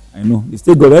 million. I know the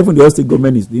state government, even the state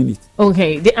government is doing it.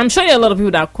 Okay, I'm sure there are a lot of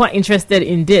people that are quite interested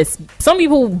in this. Some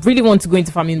people really want to go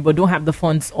into farming but don't have the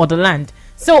funds or the land.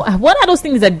 So what are those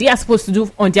things that they are supposed to do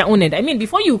on their own end? I mean,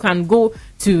 before you can go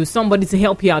to somebody to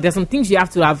help you out, there's some things you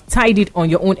have to have tidied on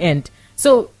your own end.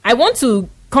 So I want to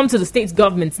come to the state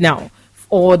governments now,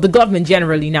 or the government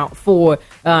generally now, for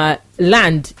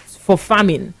land, for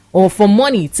farming, or for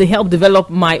money to help develop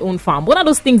my own farm. What are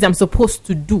those things I'm supposed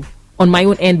to do on my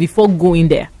own end before going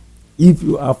there? If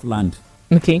you have land,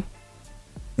 okay,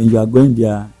 and you are going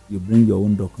there, you bring your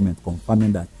own document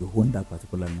confirming that you own that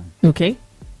particular land. Okay.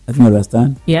 I think you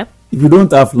understand? Yeah. If you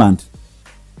don't have land,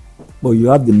 but you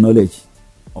have the knowledge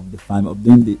of the farm, of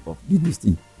doing this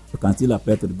thing, you can still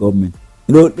apply to the government.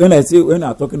 You know, when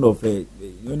I'm talking of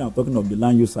the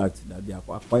Land Use Act, that they are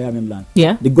acquiring land.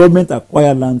 Yeah. The government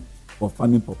acquire land for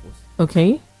farming purpose.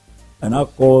 Okay. And I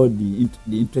call the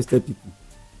interested people.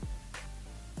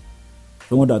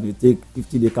 Someone that will take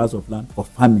 50 acres of land for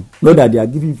farming. Not that they are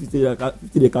giving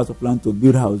 50 acres of land to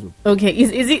build houses. Okay,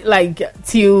 is it like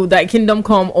till that kingdom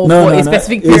come, or for a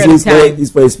specific period of time?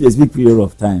 It's for a specific period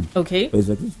of time. Okay. For a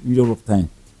specific period of time.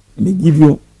 And they give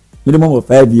you minimum of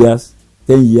 5 years,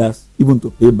 10 years, even to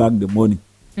pay back the money.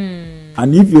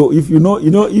 And if you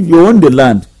own the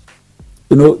land,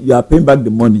 you are paying back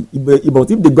the money.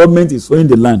 But if the government is owning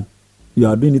the land, you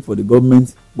are doing it for the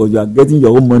government, but you are getting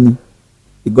your own money.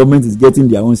 The government is getting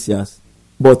their own shares.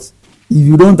 But if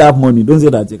you don't have money, don't say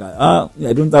that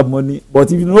I don't have money.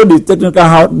 But if you know the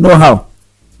technical know-how,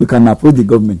 you can approach the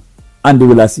government and they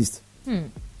will assist.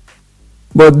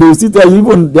 But they will still tell you,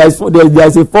 even there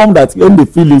is a form that when they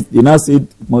fill it, they now say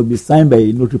it must be signed by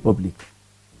a notary public.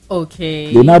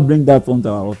 Okay. They now bring that form to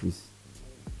our office.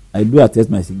 I do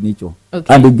attest my signature.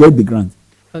 Okay. And they get the grant.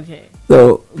 Okay.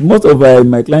 So most of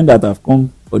my clients that have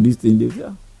come for this thing, they say,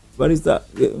 barrister,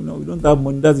 we don't have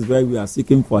money. That is why we are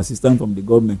seeking for assistance from the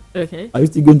government. Okay. Are you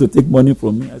still going to take money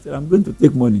from me? I said, I'm going to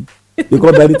take money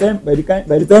because by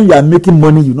the time you are making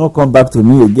money, you not come back to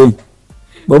me again.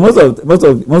 But most of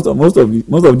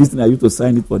these things I used to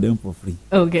sign it for them for free.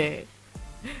 Okay.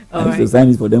 I used to sign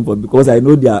it for them because I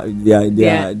know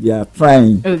they are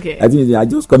trying. Okay. I think they are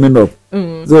just coming up.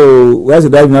 So why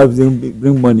should I not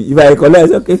bring money? If I collect, I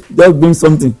say, okay, just bring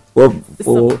something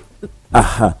for.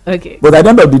 Okay. But at the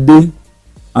end of the day,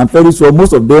 I'm fairly sure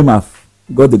most of them have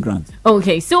got the grant.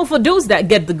 Okay, so for those that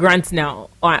get the grant now,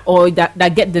 or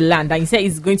that get the land, and you say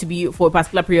it's going to be for a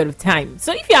particular period of time.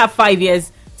 So if you have 5 years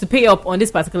to pay up on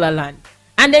this particular land,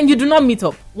 and then you do not meet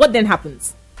up, what then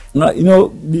happens?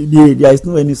 No, there is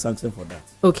no any sanction for that.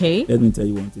 Okay. Let me tell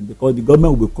you one thing, because the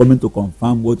government will be coming to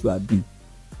confirm what you are doing.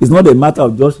 It's not a matter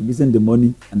of just releasing the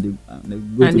money and they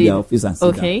go to their office and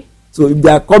sit down. So if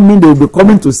they are coming, they will be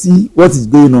coming to see what is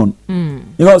going on.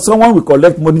 Someone will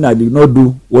collect money and they will not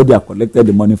do what they have collected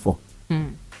the money for.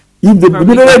 If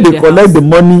they collect the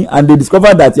money and they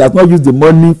discover that he has not used the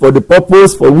money for the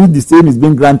purpose for which the same is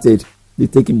being granted, they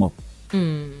take him up.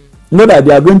 Not that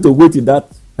they are going to wait in that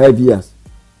 5 years.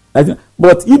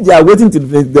 But if they are waiting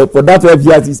for that 5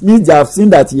 years, it means they have seen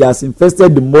that he has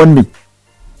invested the money.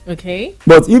 Okay.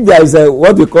 But if there is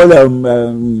what we call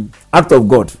act of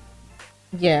God.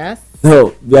 Yes.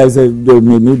 So there is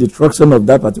the destruction of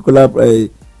that particular, when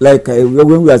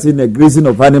we are seeing a grazing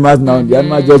of animals now, the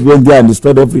animals just went there and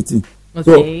destroyed everything.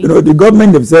 Okay. So the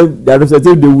government themselves, their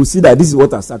representative, they will see that this is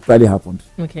what has actually happened.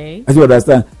 Okay. As you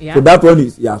understand. Yeah. So that one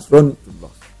he has run to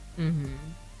loss.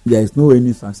 There is no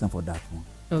any sanction for that one.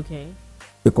 Okay.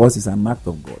 Because it's an act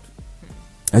of God.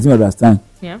 As you understand.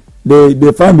 Yeah.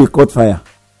 They found the caught fire.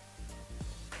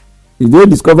 If they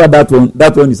discover that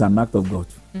one is an act of God.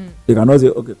 They cannot say,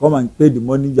 okay, come and pay the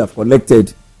money you have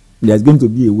collected. There's going to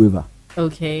be a waiver.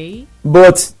 Okay.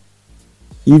 But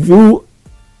if you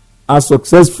are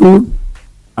successful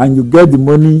and you get the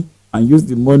money and use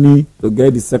the money to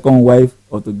get the second wife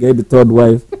or to get the third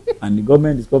wife, and the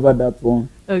government discover that one,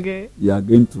 okay, you are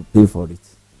going to pay for it.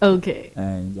 Okay.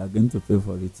 And you are going to pay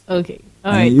for it. Okay.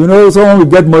 All right. Someone will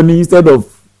get money instead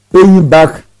of paying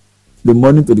back the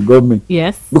money to the government.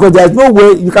 Yes. Because there is no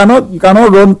way you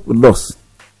cannot run to loss.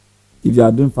 If you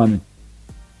are doing farming,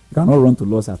 you cannot run to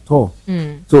loss at all.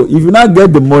 So if you now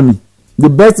get the money, the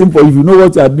best thing for you know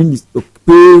what you are doing is to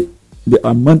pay the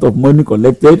amount of money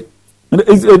collected And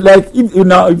it's like if you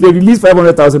now if they release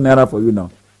 500,000 naira for you now,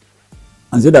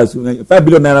 and say that 5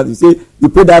 billion naira, you say you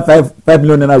pay that 5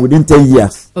 million naira within 10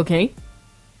 years. Okay.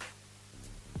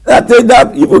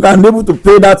 That if you can be able to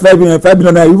pay that 5 billion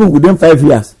naira even within 5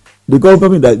 years, the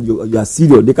government that you are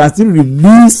serious, they can still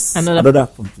release another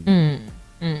fund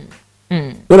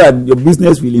so that your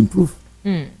business will improve.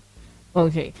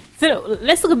 Okay, so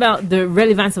let's talk about the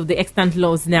relevance of the extant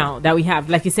laws now that we have.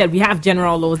 Like you said, we have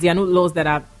general laws. There are no laws that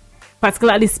are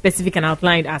particularly specific and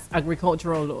outlined as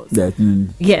agricultural laws.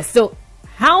 Yes, so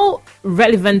how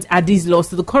relevant are these laws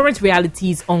to the current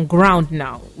realities on ground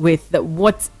now with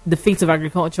what the fate of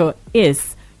agriculture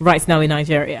is right now in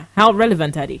Nigeria? How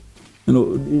relevant are they? The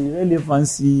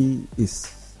relevancy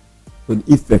is to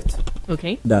the effect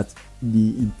that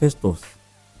the investors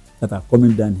that are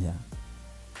coming down here,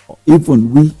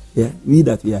 even we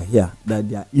that we are here, that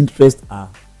their interests are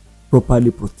properly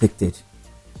protected.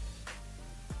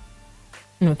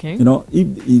 Okay.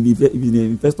 If the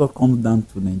investor comes down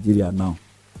to Nigeria now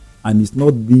and it's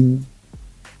not being,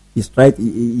 his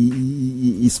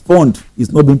fund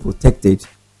is not being protected,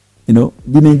 the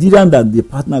Nigerian that they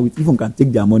partner with even can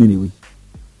take their money away.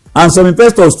 And some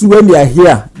investors too, when they are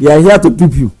here to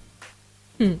keep you.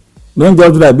 Don't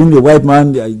just like being a white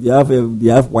man, they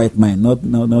have white mind,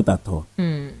 not at all.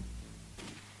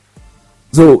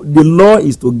 So the law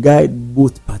is to guide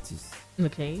both parties.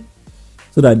 Okay.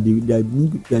 So that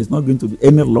there is not going to be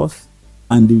any loss,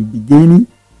 and they will be gaining,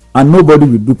 and nobody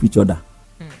will dupe each other.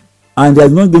 And there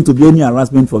is not going to be any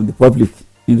harassment from the public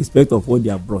in respect of what they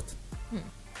have brought.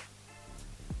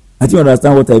 I think you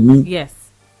understand what I mean? Yes.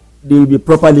 They will be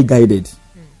properly guided.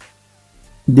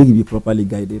 They will be properly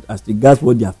guided as regards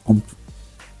what they have come to.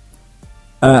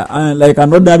 And like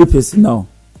an ordinary person now,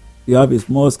 you have a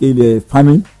small scale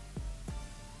farming.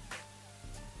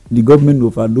 The government will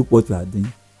overlook what you are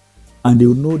doing, and they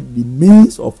will know the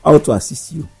means of how to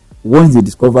assist you once they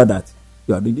discover that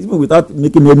you are doing this, even without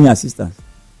making any assistance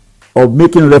or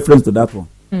making reference to that one.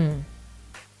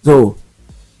 So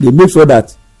they make sure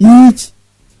that each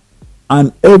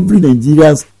and every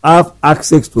Nigerians have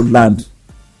access to land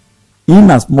in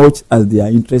as much as they are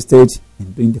interested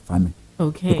in doing the farming.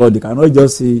 Okay. Because they cannot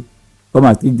just say, come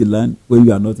and take the land when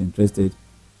you are not interested.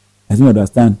 I think you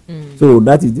understand. So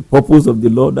that is the purpose of the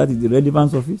law. That is the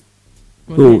relevance of it.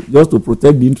 So just to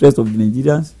protect the interest of the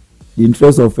Nigerians, the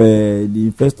interest of the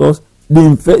investors,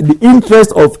 the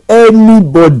interest of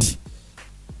anybody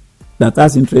that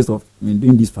has interest in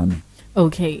doing this farming.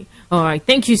 Okay. All right.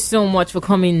 Thank you so much for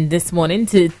coming this morning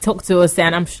to talk to us.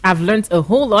 And I've learned a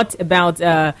whole lot about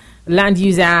land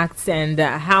use acts and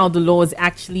how the laws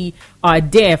actually are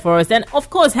there for us. And of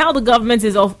course, how the government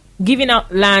is giving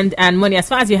out land and money. As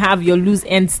far as you have your loose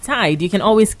ends tied, you can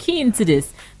always key into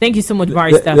this. Thank you so much,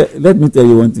 Barrister. Let me tell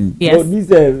you one thing. Yes. So this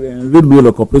railway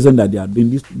or corporation that they are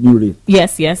doing, this new rail.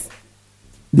 Yes.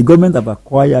 The government have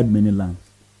acquired many lands.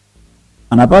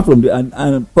 And apart from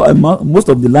most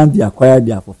of the land they acquired,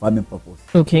 they are for farming purpose.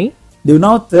 Okay. They will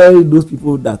now tell those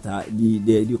people that are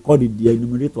they call it the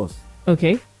enumerators.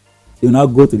 Okay. They will now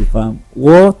go to the farm.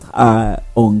 What are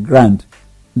on ground?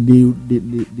 They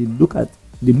look at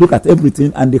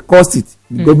everything and they cost it.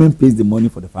 The government pays the money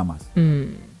for the farmers.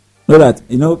 Know that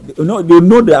they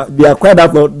know they acquired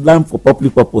that land for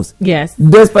public purpose. Yes.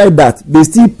 Despite that, they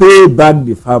still pay back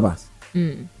the farmers.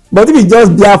 But if it's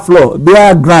just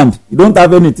bare ground, you don't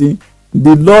have anything.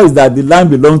 The law is that the land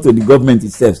belongs to the government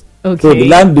itself. Okay.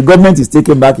 So the government is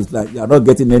taking back. It's like you are not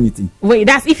getting anything. Wait,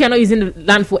 that's if you're not using the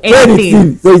land for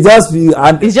anything. So it's just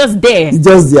there. It's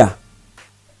just there.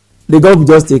 The government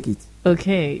just take it.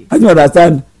 Okay. I don't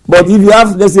understand. But if you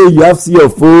have, let's say you have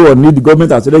CFO or need the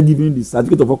government has already given you the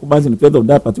certificate of occupancy in respect of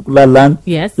that particular land.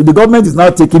 Yes. So the government is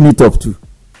now taking it up too.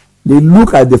 They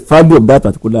look at the value of that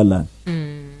particular land.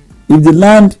 If the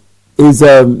land is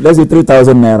let's say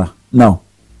 3,000 naira now,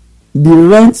 the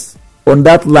rent on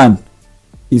that land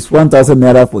is 1,000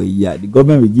 naira for a year. The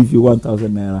government will give you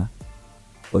 1,000 naira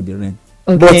for the rent.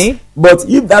 Okay. But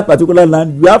if that particular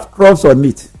land, you have crops on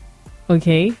it.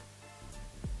 Okay.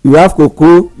 You have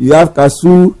cocoa, you have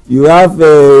cashew, you have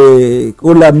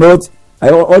cola nut,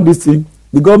 all these things.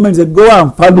 The government said, go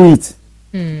and value it.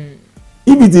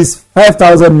 If it is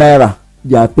 5,000 naira,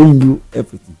 they are paying you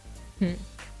everything.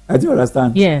 I do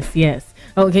understand. Yes.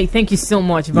 Okay, thank you so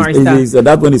much, Barrister. So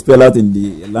that one is spelled out in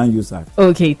the Land Use Act.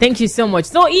 Okay, thank you so much.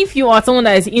 So if you are someone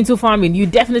that is into farming, you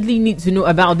definitely need to know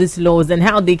about these laws and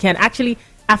how they can actually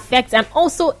affect and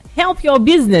also help your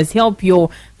business, help your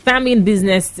farming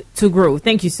business to grow.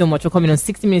 Thank you so much for coming on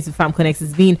 60 Minutes of Farm Connects.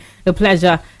 It's been a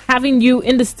pleasure having you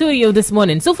in the studio this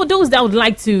morning. So for those that would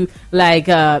like to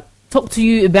talk to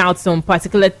you about some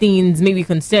particular things, maybe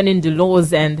concerning the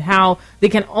laws and how they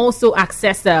can also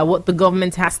access what the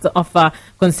government has to offer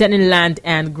concerning land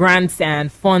and grants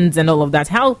and funds and all of that.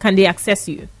 How can they access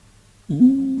you?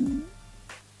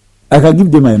 I can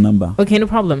give them my number. Okay, no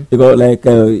problem. Because,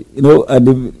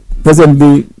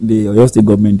 presently, the Oyo State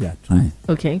government, they are trying.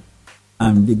 Okay.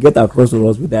 And they get across to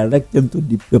us, we direct them to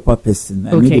the proper person.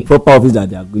 I mean, Okay. the proper office that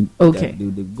they are going. Okay.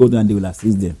 They go there and they will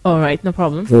assist them. All right, no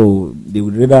problem. So they will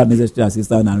render necessary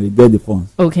assistance and we get the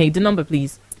funds. Okay, the number,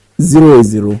 please.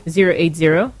 080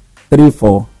 080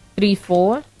 34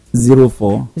 34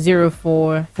 04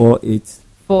 04 48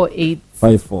 48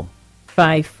 54.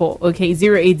 54. Okay,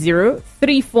 080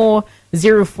 34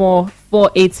 04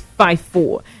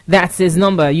 4854. That's his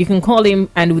number. You can call him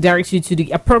and we'll direct you to the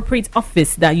appropriate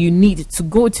office that you need to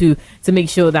go to make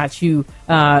sure that you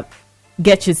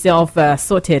get yourself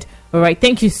sorted. All right,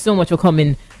 thank you so much for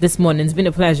coming this morning. It's been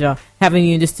a pleasure having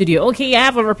you in the studio. Okay, I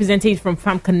have a representative from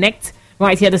Farm Connect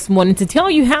right here this morning to tell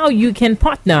you how you can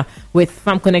partner with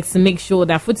Farm Connect to make sure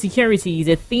that food security is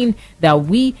a thing that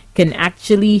we can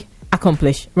actually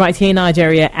accomplish right here in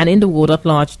Nigeria and in the world at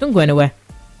large. Don't go anywhere.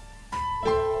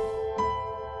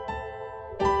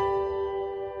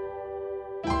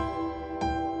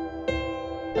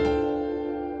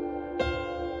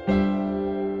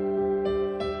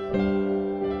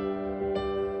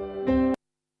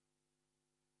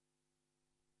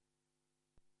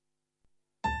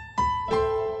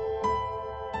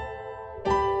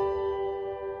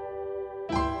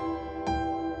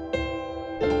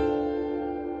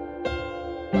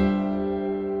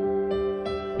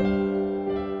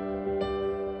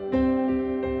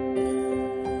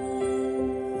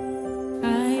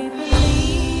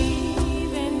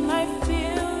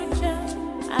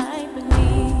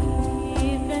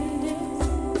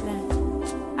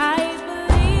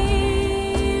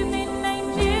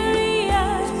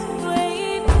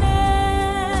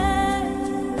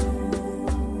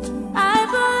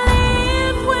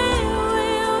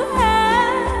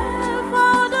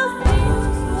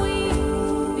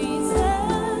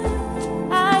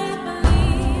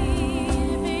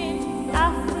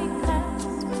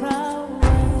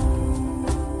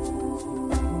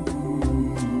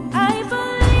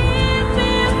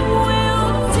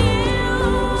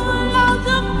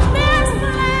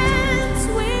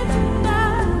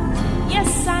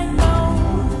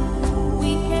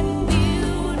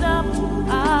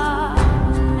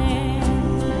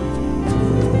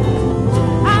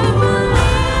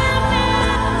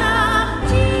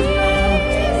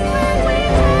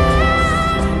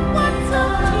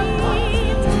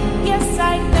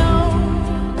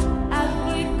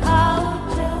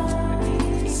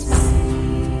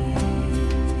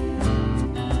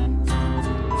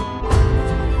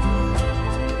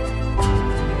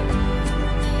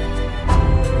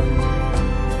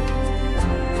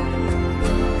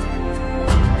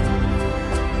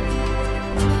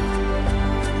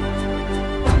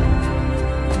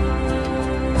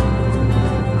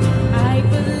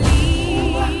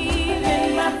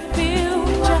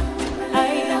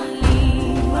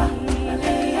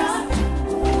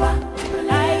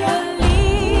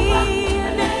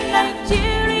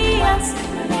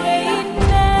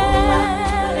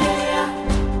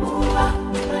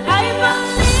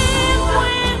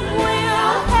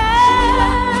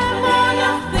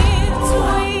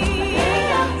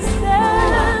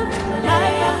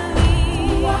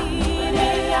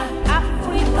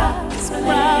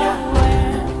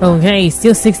 Okay,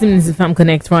 still 60 minutes of Farm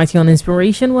Connect right here on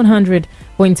Inspiration 100.5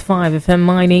 FM.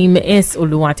 My name is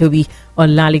Oluwatobi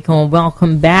Olalikon.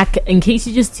 Welcome back. In case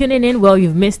you're just tuning in, well,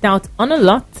 you've missed out on a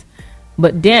lot.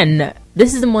 But then,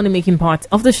 this is the money-making part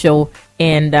of the show,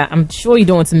 and I'm sure you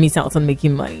don't want to miss out on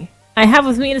making money. I have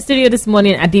with me in the studio this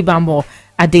morning Ade Bambo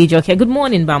Adejoke. Good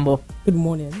morning, Bambo. Good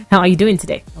morning. How are you doing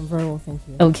today? I'm very well, thank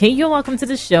you. Okay, you're welcome to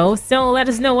the show. So let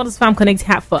us know, what does Farm Connect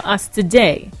have for us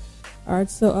today? All right,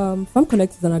 so Farm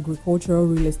Connect is an agricultural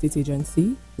real estate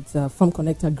agency. It's Farm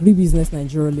Connect Agribusiness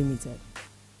Nigeria Limited.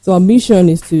 So our mission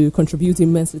is to contribute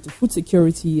immensely to food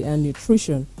security and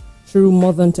nutrition through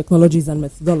modern technologies and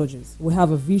methodologies. We have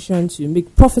a vision to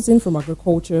make profiting from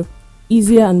agriculture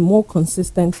easier and more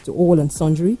consistent to all and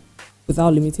sundry,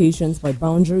 without limitations by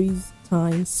boundaries,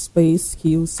 time, space,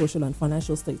 skills, social and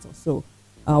financial status. So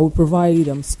we provide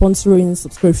sponsoring,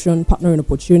 subscription, partnering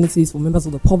opportunities for members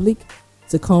of the public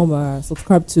to come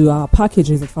subscribe to our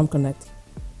packages at Farm Connect.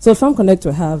 So at Farm Connect,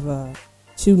 we have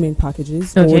two main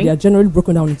packages, or they are generally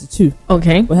broken down into two.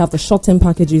 Okay. We have the short-term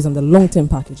packages and the long-term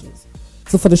packages.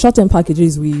 So for the short-term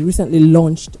packages, we recently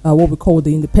launched what we call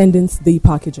the Independence Day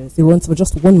packages. They run for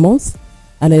just 1 month.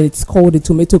 and then it's called the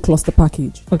tomato cluster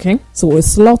package. Okay. So a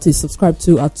slot is subscribed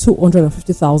to at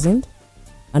 250,000,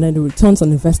 and then the returns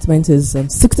on investment is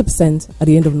 60% at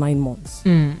the end of 9 months.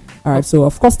 All right. So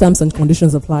of course, terms and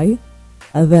conditions apply.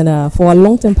 And then for our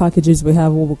long-term packages, we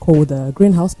have what we call the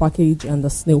greenhouse package and the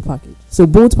snail package. So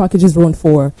both packages run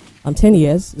for 10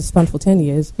 years. They span for 10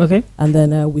 years. Okay. And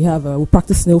then we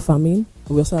practice snail farming.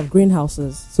 We also have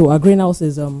greenhouses. So our greenhouse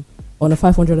is on a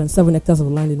 507 hectares of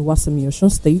land in Wasami,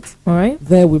 Osun State. All right.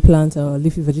 There we plant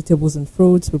leafy vegetables and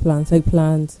fruits. We plant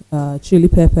eggplant, chili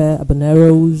pepper,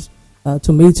 habaneros,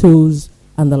 tomatoes,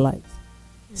 and the like.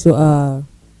 So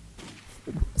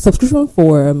subscription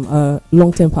for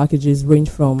long-term packages range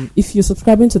from, if you're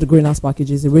subscribing to the greenhouse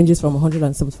packages, it ranges from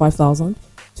 175,000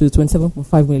 to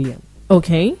 27.5 million.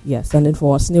 Okay. Yes, and then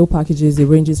for our snail packages, it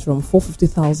ranges from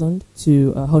 450,000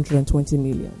 to 120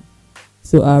 million.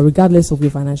 So regardless of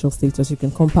your financial status, you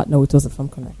can come partner with us at Farm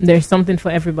Connect. There's something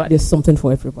for everybody. There's something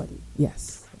for everybody.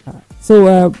 Yes.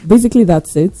 So basically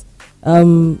that's it.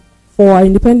 For our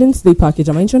Independence Day package,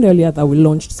 I mentioned earlier that we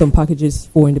launched some packages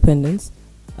for independence.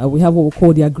 We have what we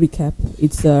call the AgriCap.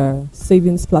 It's a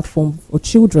savings platform for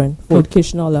children, for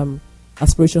educational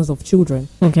aspirations of children.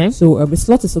 Okay. So a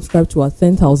slot is subscribed to at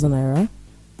 10,000 naira.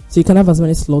 So you can have as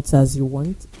many slots as you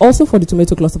want. Also for the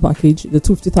tomato cluster package, the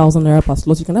 250,000 naira per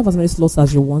slot, you can have as many slots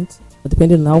as you want,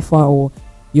 depending on how far or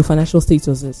your financial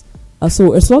status is.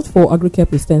 So a slot for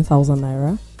AgriCap is 10,000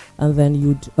 naira, and then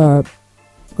you'd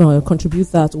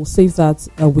contribute that or save that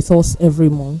with us every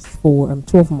month for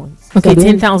 12 months. Okay, so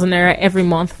 10,000 naira every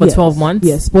month for 12 months.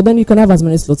 Yes, but then you can have as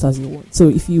many slots as you want. So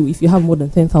if you have more than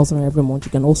 10,000 naira every month,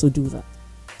 you can also do that.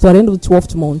 So at the end of the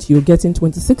 12th month, you're getting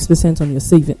 26% on your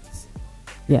savings.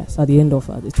 Yes, at the end of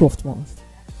the 12th month.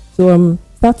 So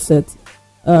that's it.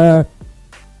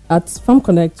 At Farm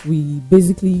Connect, we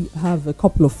basically have a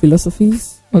couple of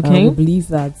philosophies. Okay. We believe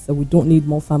that we don't need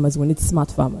more farmers, we need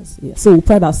smart farmers. Yeah. So we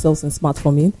pride ourselves in smart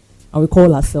farming, and we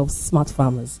call ourselves smart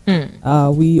farmers.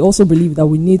 We also believe that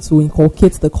we need to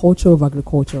inculcate the culture of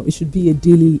agriculture. It should be a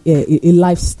daily, a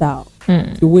lifestyle.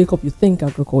 You wake up, you think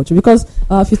agriculture. Because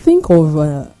if you think of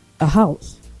a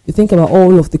house, you think about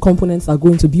all of the components that are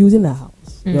going to building a house.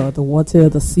 The water,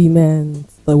 the cement,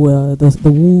 the wood,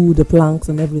 the planks,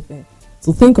 and everything.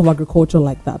 So think of agriculture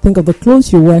like that. Think of the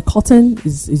clothes you wear. Cotton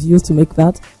is used to make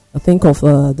that. Think of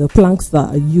the planks that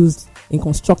are used in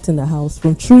constructing the house.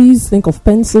 From trees, think of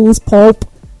pencils, pulp,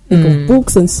 think of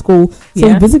books in school. So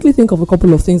you basically think of a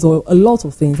couple of things or a lot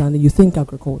of things, and you think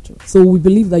agriculture. So we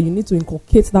believe that you need to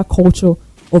inculcate that culture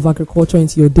of agriculture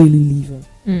into your daily living.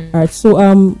 All right. So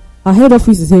our head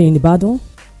office is here in Ibadan.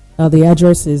 The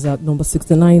address is at number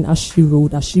 69 Ashi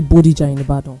Road, Ashi Bodija in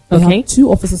Ibadan. We have 2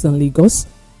 offices in Lagos.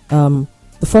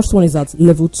 The first one is at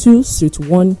level 2, Suite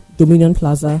 1, Dominion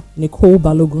Plaza, Nicole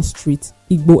Balogun Street,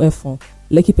 Igbo Efon,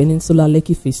 Lekki Peninsula,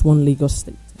 Lekki Phase 1, Lagos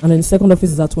State. And then the second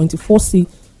office is at 24C,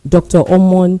 Dr.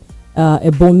 Omon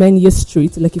Ebomenye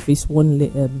Street, Lekki Phase 1,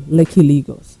 Lekki,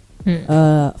 Lagos.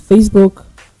 Facebook,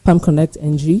 Farm Connect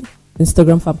NG,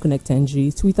 Instagram, Farm Connect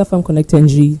NG, Twitter, Farm Connect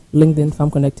NG, LinkedIn, Farm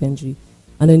Connect NG.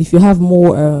 And then if you have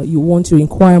more, you want to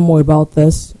inquire more about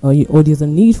this, or there's a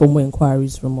need for more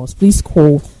inquiries from us, please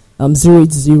call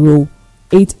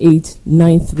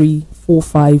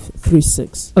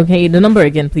 080-8893-4536. Okay, the number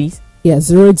again, please. Yeah,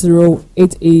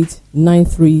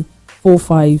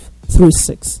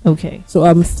 080-8893-4536. Okay.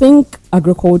 So think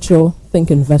agriculture,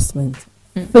 think investment,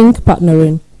 think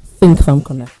partnering, think Farm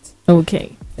Connect.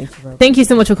 Okay. Thank you very much. Thank you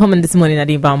so much for coming this morning,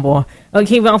 Adi Bambo.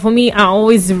 Okay, well, for me, I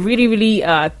always really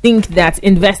think that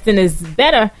investing is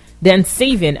better than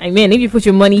saving. I mean, if you put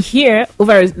your money here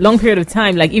over a long period of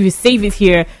time, like if you save it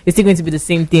here, it's still going to be the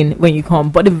same thing when you come.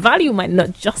 But the value might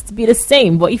not just be the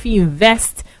same. But if you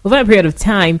invest over a period of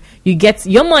time, you get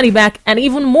your money back and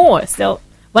even more. So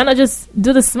why not just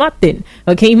do the smart thing?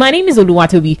 Okay, my name is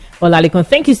Oluwatobi Olalikon.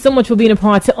 Thank you so much for being a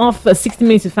part of 60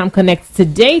 Minutes with Farm Connect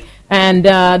today. And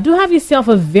do have yourself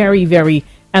a very, very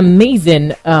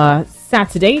amazing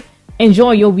Saturday.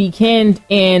 Enjoy your weekend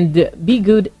and be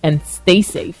good and stay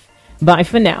safe. Bye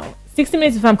for now. 60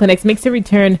 Minutes with Farm Connect makes a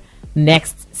return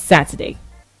next Saturday.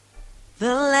 The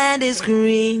land is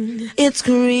green, it's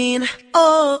green,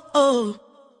 oh, oh.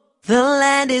 The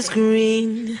land is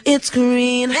green, it's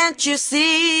green, can't you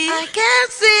see? I can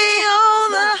see all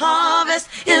the harvest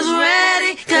is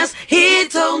ready, 'cause he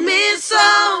told me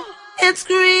so. It's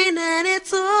green and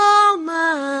it's all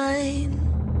mine.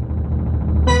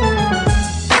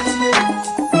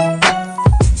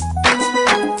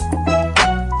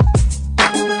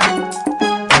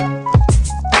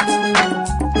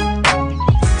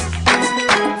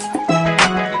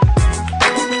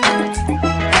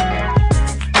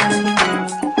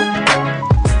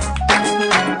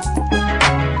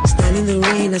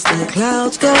 rain as the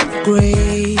clouds go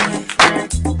gray.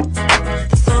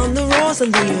 The thunder roars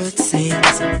and the earth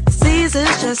sings.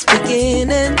 Season's just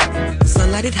beginning.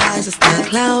 Sunlight it hides as the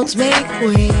clouds make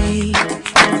way.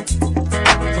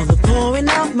 For the pouring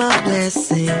of my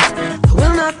blessings, I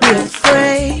will not be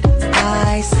afraid.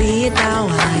 I see it now,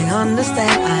 I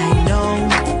understand, I know.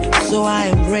 So I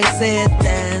embrace it,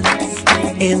 dance.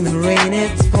 In the rain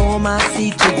it's for my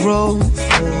seed to grow.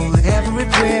 For every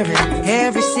prayer and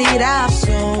every seed I've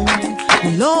sown,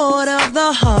 Lord of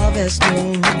the harvest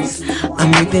knows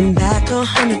I'm reaping back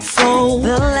 100-fold.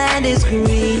 The land is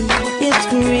green, it's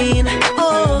green,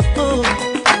 oh, oh.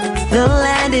 The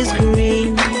land is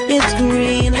green, it's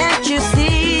green, can't you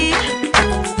see?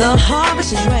 The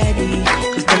harvest is ready,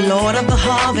 'cause the Lord of the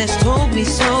harvest told me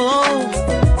so.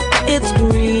 It's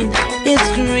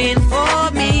green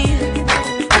for me.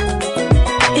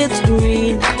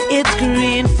 It's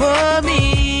green for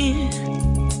me.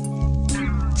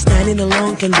 Standing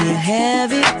alone can be a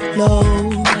heavy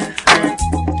load,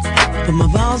 but my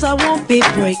vows I won't be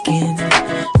breaking.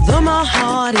 Though my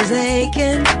heart is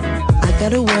aching, I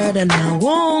got a word and I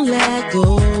won't let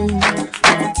go.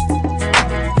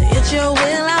 It's your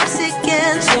will I'm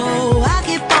seeking, so I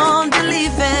keep on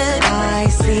believing. I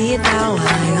see it now,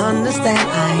 I understand,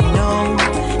 I know.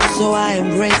 So I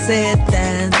embrace it,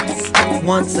 dance.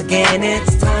 Once again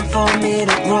it's time for me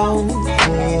to grow.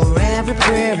 For every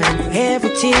prayer and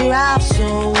every tear I've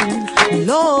sown,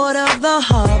 Lord of the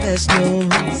harvest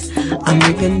knows I'm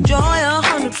reaping joy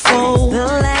 100-fold. The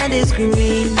land is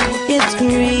green, it's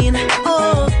green,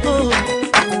 oh, oh.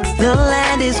 The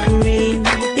land is green,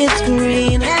 it's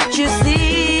green, can't you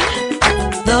see?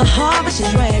 The harvest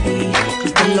is ready,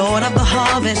 'cause the Lord of the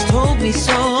harvest told me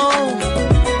so.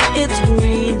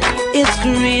 It's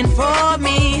green for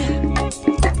me.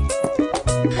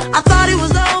 I thought it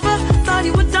was over, thought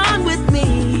you were done with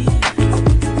me,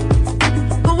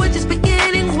 but we're just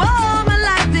beginning. Whoa, my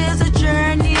life is a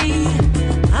journey.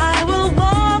 I will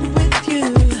walk with you,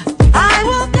 I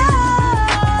will go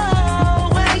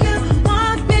where you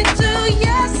want me to.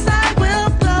 Yes, I will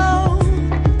go.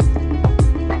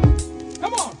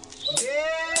 Come on.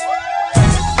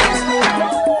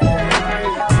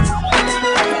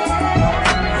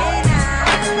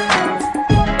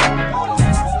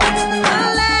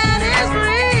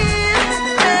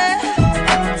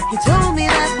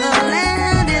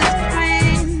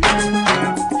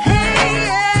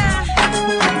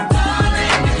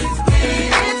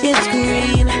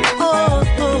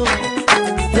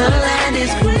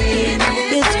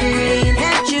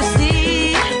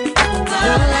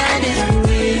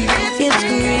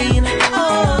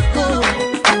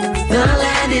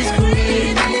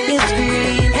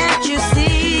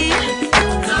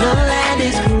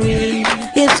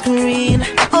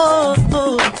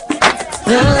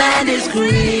 The land is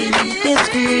green.